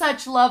 this is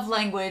such love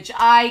language.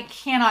 I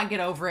cannot get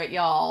over it,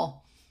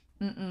 y'all.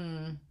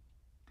 And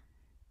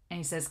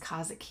he says,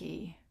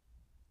 Kazuki,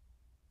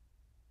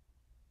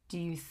 do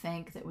you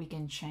think that we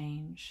can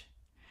change?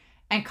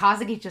 And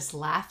Kazuki just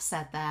laughs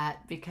at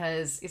that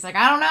because he's like,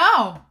 I don't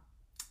know.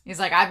 He's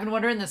like, I've been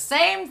wondering the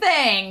same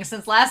thing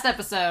since last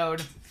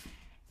episode.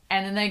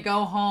 And then they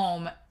go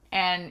home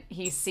and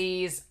he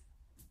sees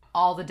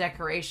all the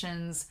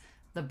decorations,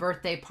 the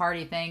birthday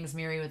party things,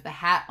 Miri with the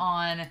hat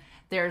on.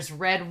 There's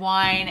red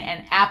wine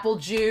and apple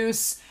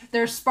juice.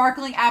 There's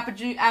sparkling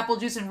apple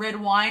juice and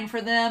red wine for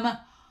them.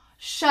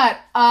 Shut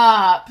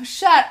up.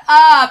 Shut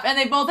up. And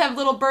they both have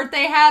little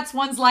birthday hats.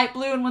 One's light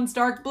blue and one's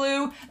dark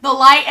blue. The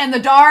light and the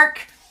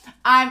dark.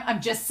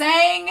 I'm just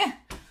saying.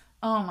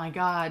 Oh my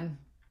God.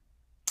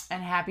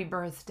 And happy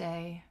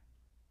birthday.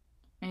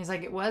 And he's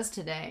like, it was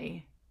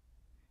today.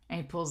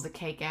 And he pulls the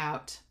cake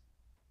out.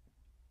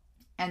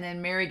 And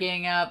then Miri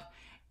getting up.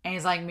 And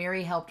he's like,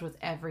 Miri helped with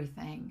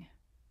everything.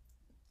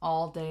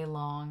 All day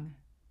long.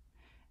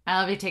 And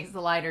Olivia takes the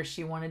lighter.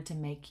 She wanted to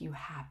make you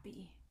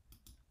happy.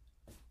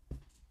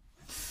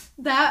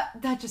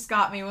 That just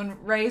got me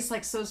when Rei's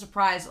like so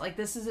surprised. Like,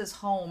 this is his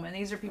home. And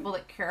these are people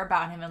that care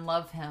about him and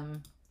love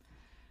him.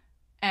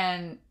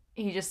 And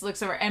he just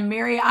looks over. And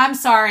Miri, I'm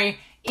sorry.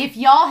 If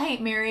y'all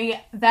hate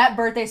Miri, that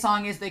birthday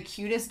song is the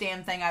cutest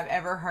damn thing I've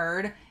ever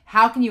heard.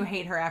 How can you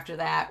hate her after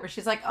that? Where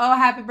she's like, oh,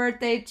 happy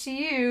birthday to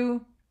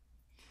you.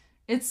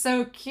 It's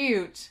so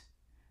cute.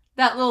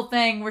 That little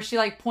thing where she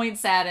like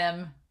points at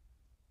him.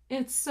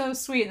 It's so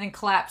sweet and then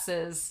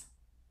collapses.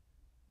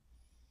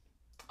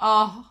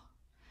 Oh.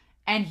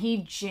 And he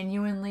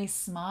genuinely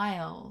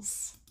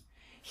smiles.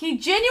 He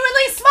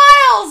genuinely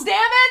smiles, damn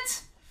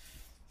it!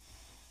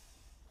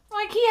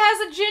 Like, he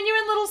has a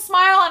genuine little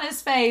smile on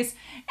his face.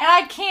 And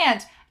I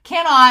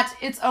cannot,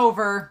 it's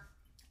over.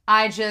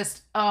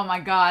 Oh my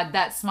God,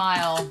 that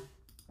smile.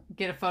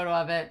 Get a photo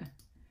of it.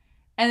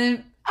 And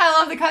then, I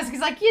love the Kazuki's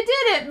like, you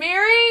did it,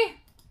 Miri!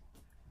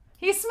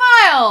 He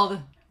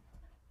smiled!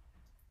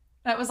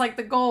 That was like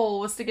the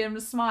goal, was to get him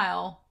to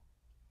smile.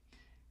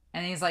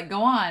 And he's like,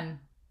 go on.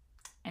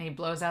 And he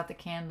blows out the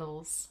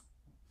candles.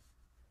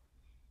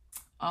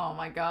 Oh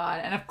my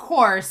God. And of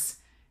course,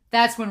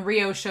 that's when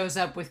Ryo shows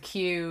up with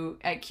Q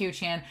at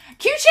Q-chan.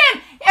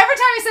 Q-chan, every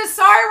time he says,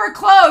 sorry, we're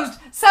closed,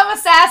 some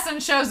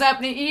assassin shows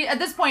up. And at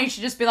this point, he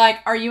should just be like,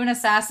 are you an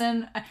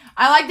assassin?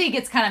 I like that he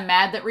gets kind of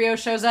mad that Ryo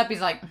shows up. He's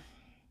like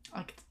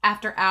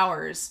after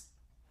hours.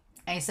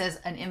 And he says,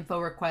 an info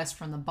request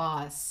from the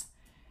boss.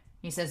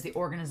 He says, the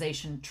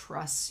organization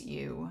trusts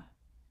you,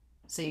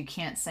 so you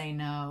can't say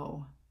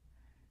no.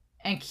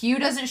 And Q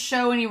doesn't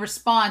show any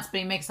response, but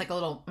he makes like a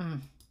little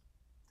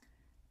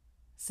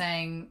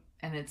saying,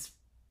 and it's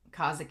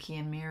Kazuki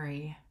and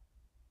Miri.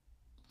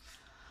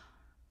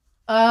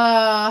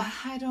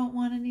 I don't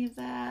want any of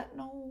that.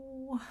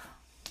 No.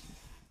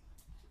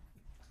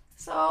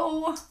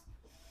 So,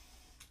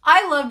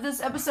 I love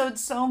this episode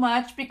so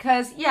much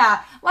because,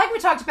 yeah, like we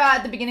talked about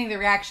at the beginning of the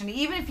reaction,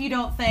 even if you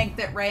don't think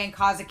that Rei and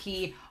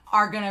Kazuki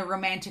are going to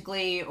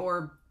romantically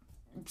or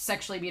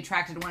sexually be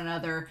attracted to one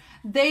another,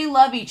 they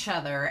love each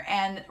other,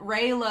 and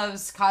Rei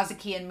loves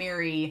Kazuki and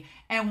Miri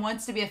and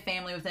wants to be a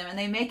family with them, and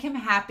they make him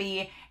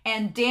happy.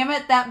 And damn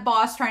it, that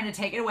boss trying to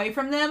take it away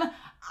from them,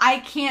 I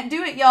can't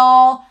do it,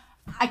 y'all.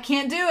 I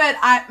can't do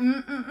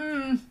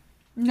it.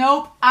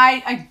 Nope,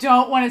 I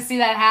don't want to see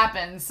that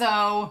happen.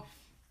 So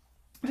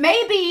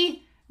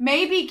maybe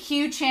Maybe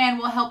Q-Chan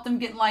will help them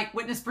get like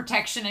witness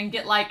protection and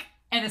get like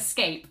an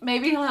escape.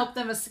 Maybe he'll help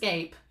them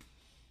escape.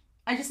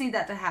 I just need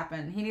that to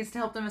happen. He needs to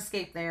help them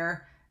escape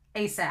there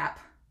ASAP.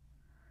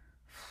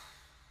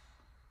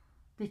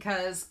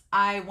 Because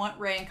I want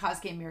Ray and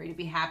Kazuki and Miri to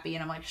be happy.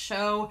 And I'm like,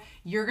 Sho,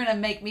 you're going to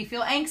make me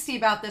feel angsty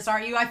about this,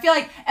 aren't you? I feel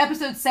like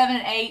episodes 7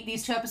 and 8,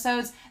 these 2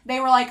 episodes, they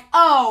were like,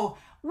 oh,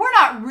 we're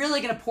not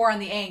really going to pour on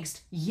the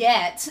angst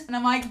yet. And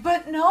I'm like,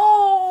 but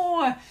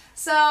no.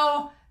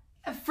 So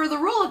for the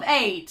rule of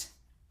 8,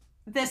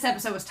 this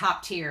episode was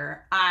top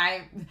tier.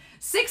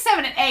 6,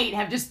 7, and 8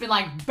 have just been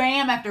like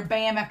bam after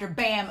bam after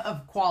bam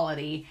of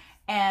quality.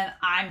 And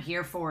I'm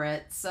here for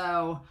it.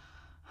 So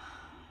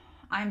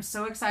I'm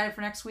so excited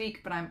for next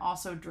week, but I'm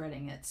also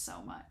dreading it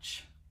so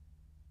much.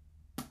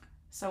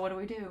 So what do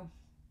we do?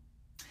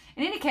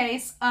 In any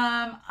case,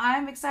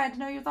 I'm excited to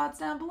know your thoughts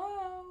down below.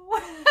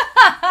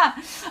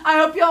 I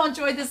hope y'all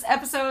enjoyed this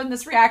episode and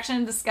this reaction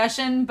and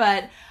discussion,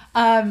 but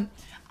one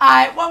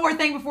more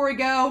thing before we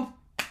go.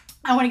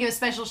 I want to give a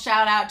special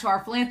shout out to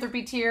our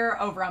philanthropy tier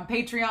over on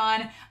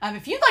Patreon.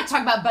 If you'd like to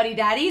talk about Buddy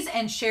Daddies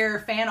and share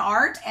fan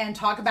art and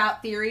talk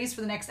about theories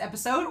for the next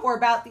episode or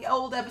about the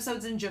old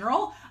episodes in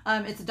general,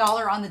 it's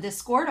 $1 on the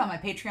Discord on my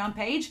Patreon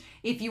page.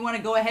 If you want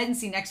to go ahead and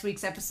see next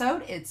week's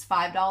episode, it's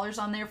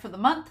 $5 on there for the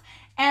month.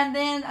 And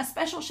then a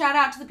special shout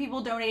out to the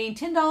people donating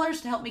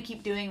 $10 to help me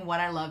keep doing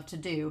what I love to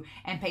do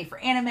and pay for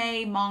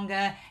anime,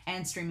 manga,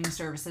 and streaming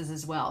services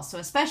as well. So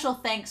a special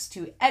thanks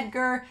to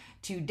Edgar,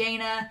 to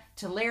Dana,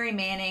 to Larry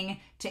Manning,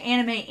 to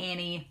Anime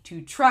Annie,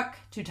 to Truck,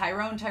 to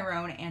Tyrone,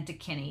 and to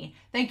Kenny.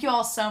 Thank you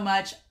all so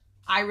much.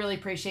 I really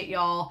appreciate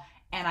y'all,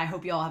 and I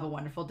hope y'all have a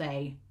wonderful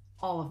day.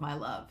 All of my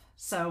love.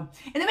 So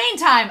in the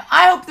meantime,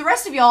 I hope the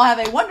rest of y'all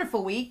have a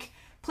wonderful week.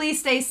 Please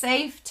stay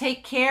safe,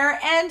 take care,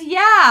 and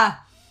yeah,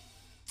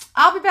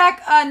 I'll be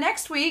back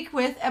next week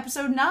with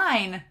episode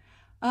 9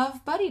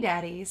 of Buddy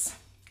Daddies.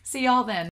 See y'all then.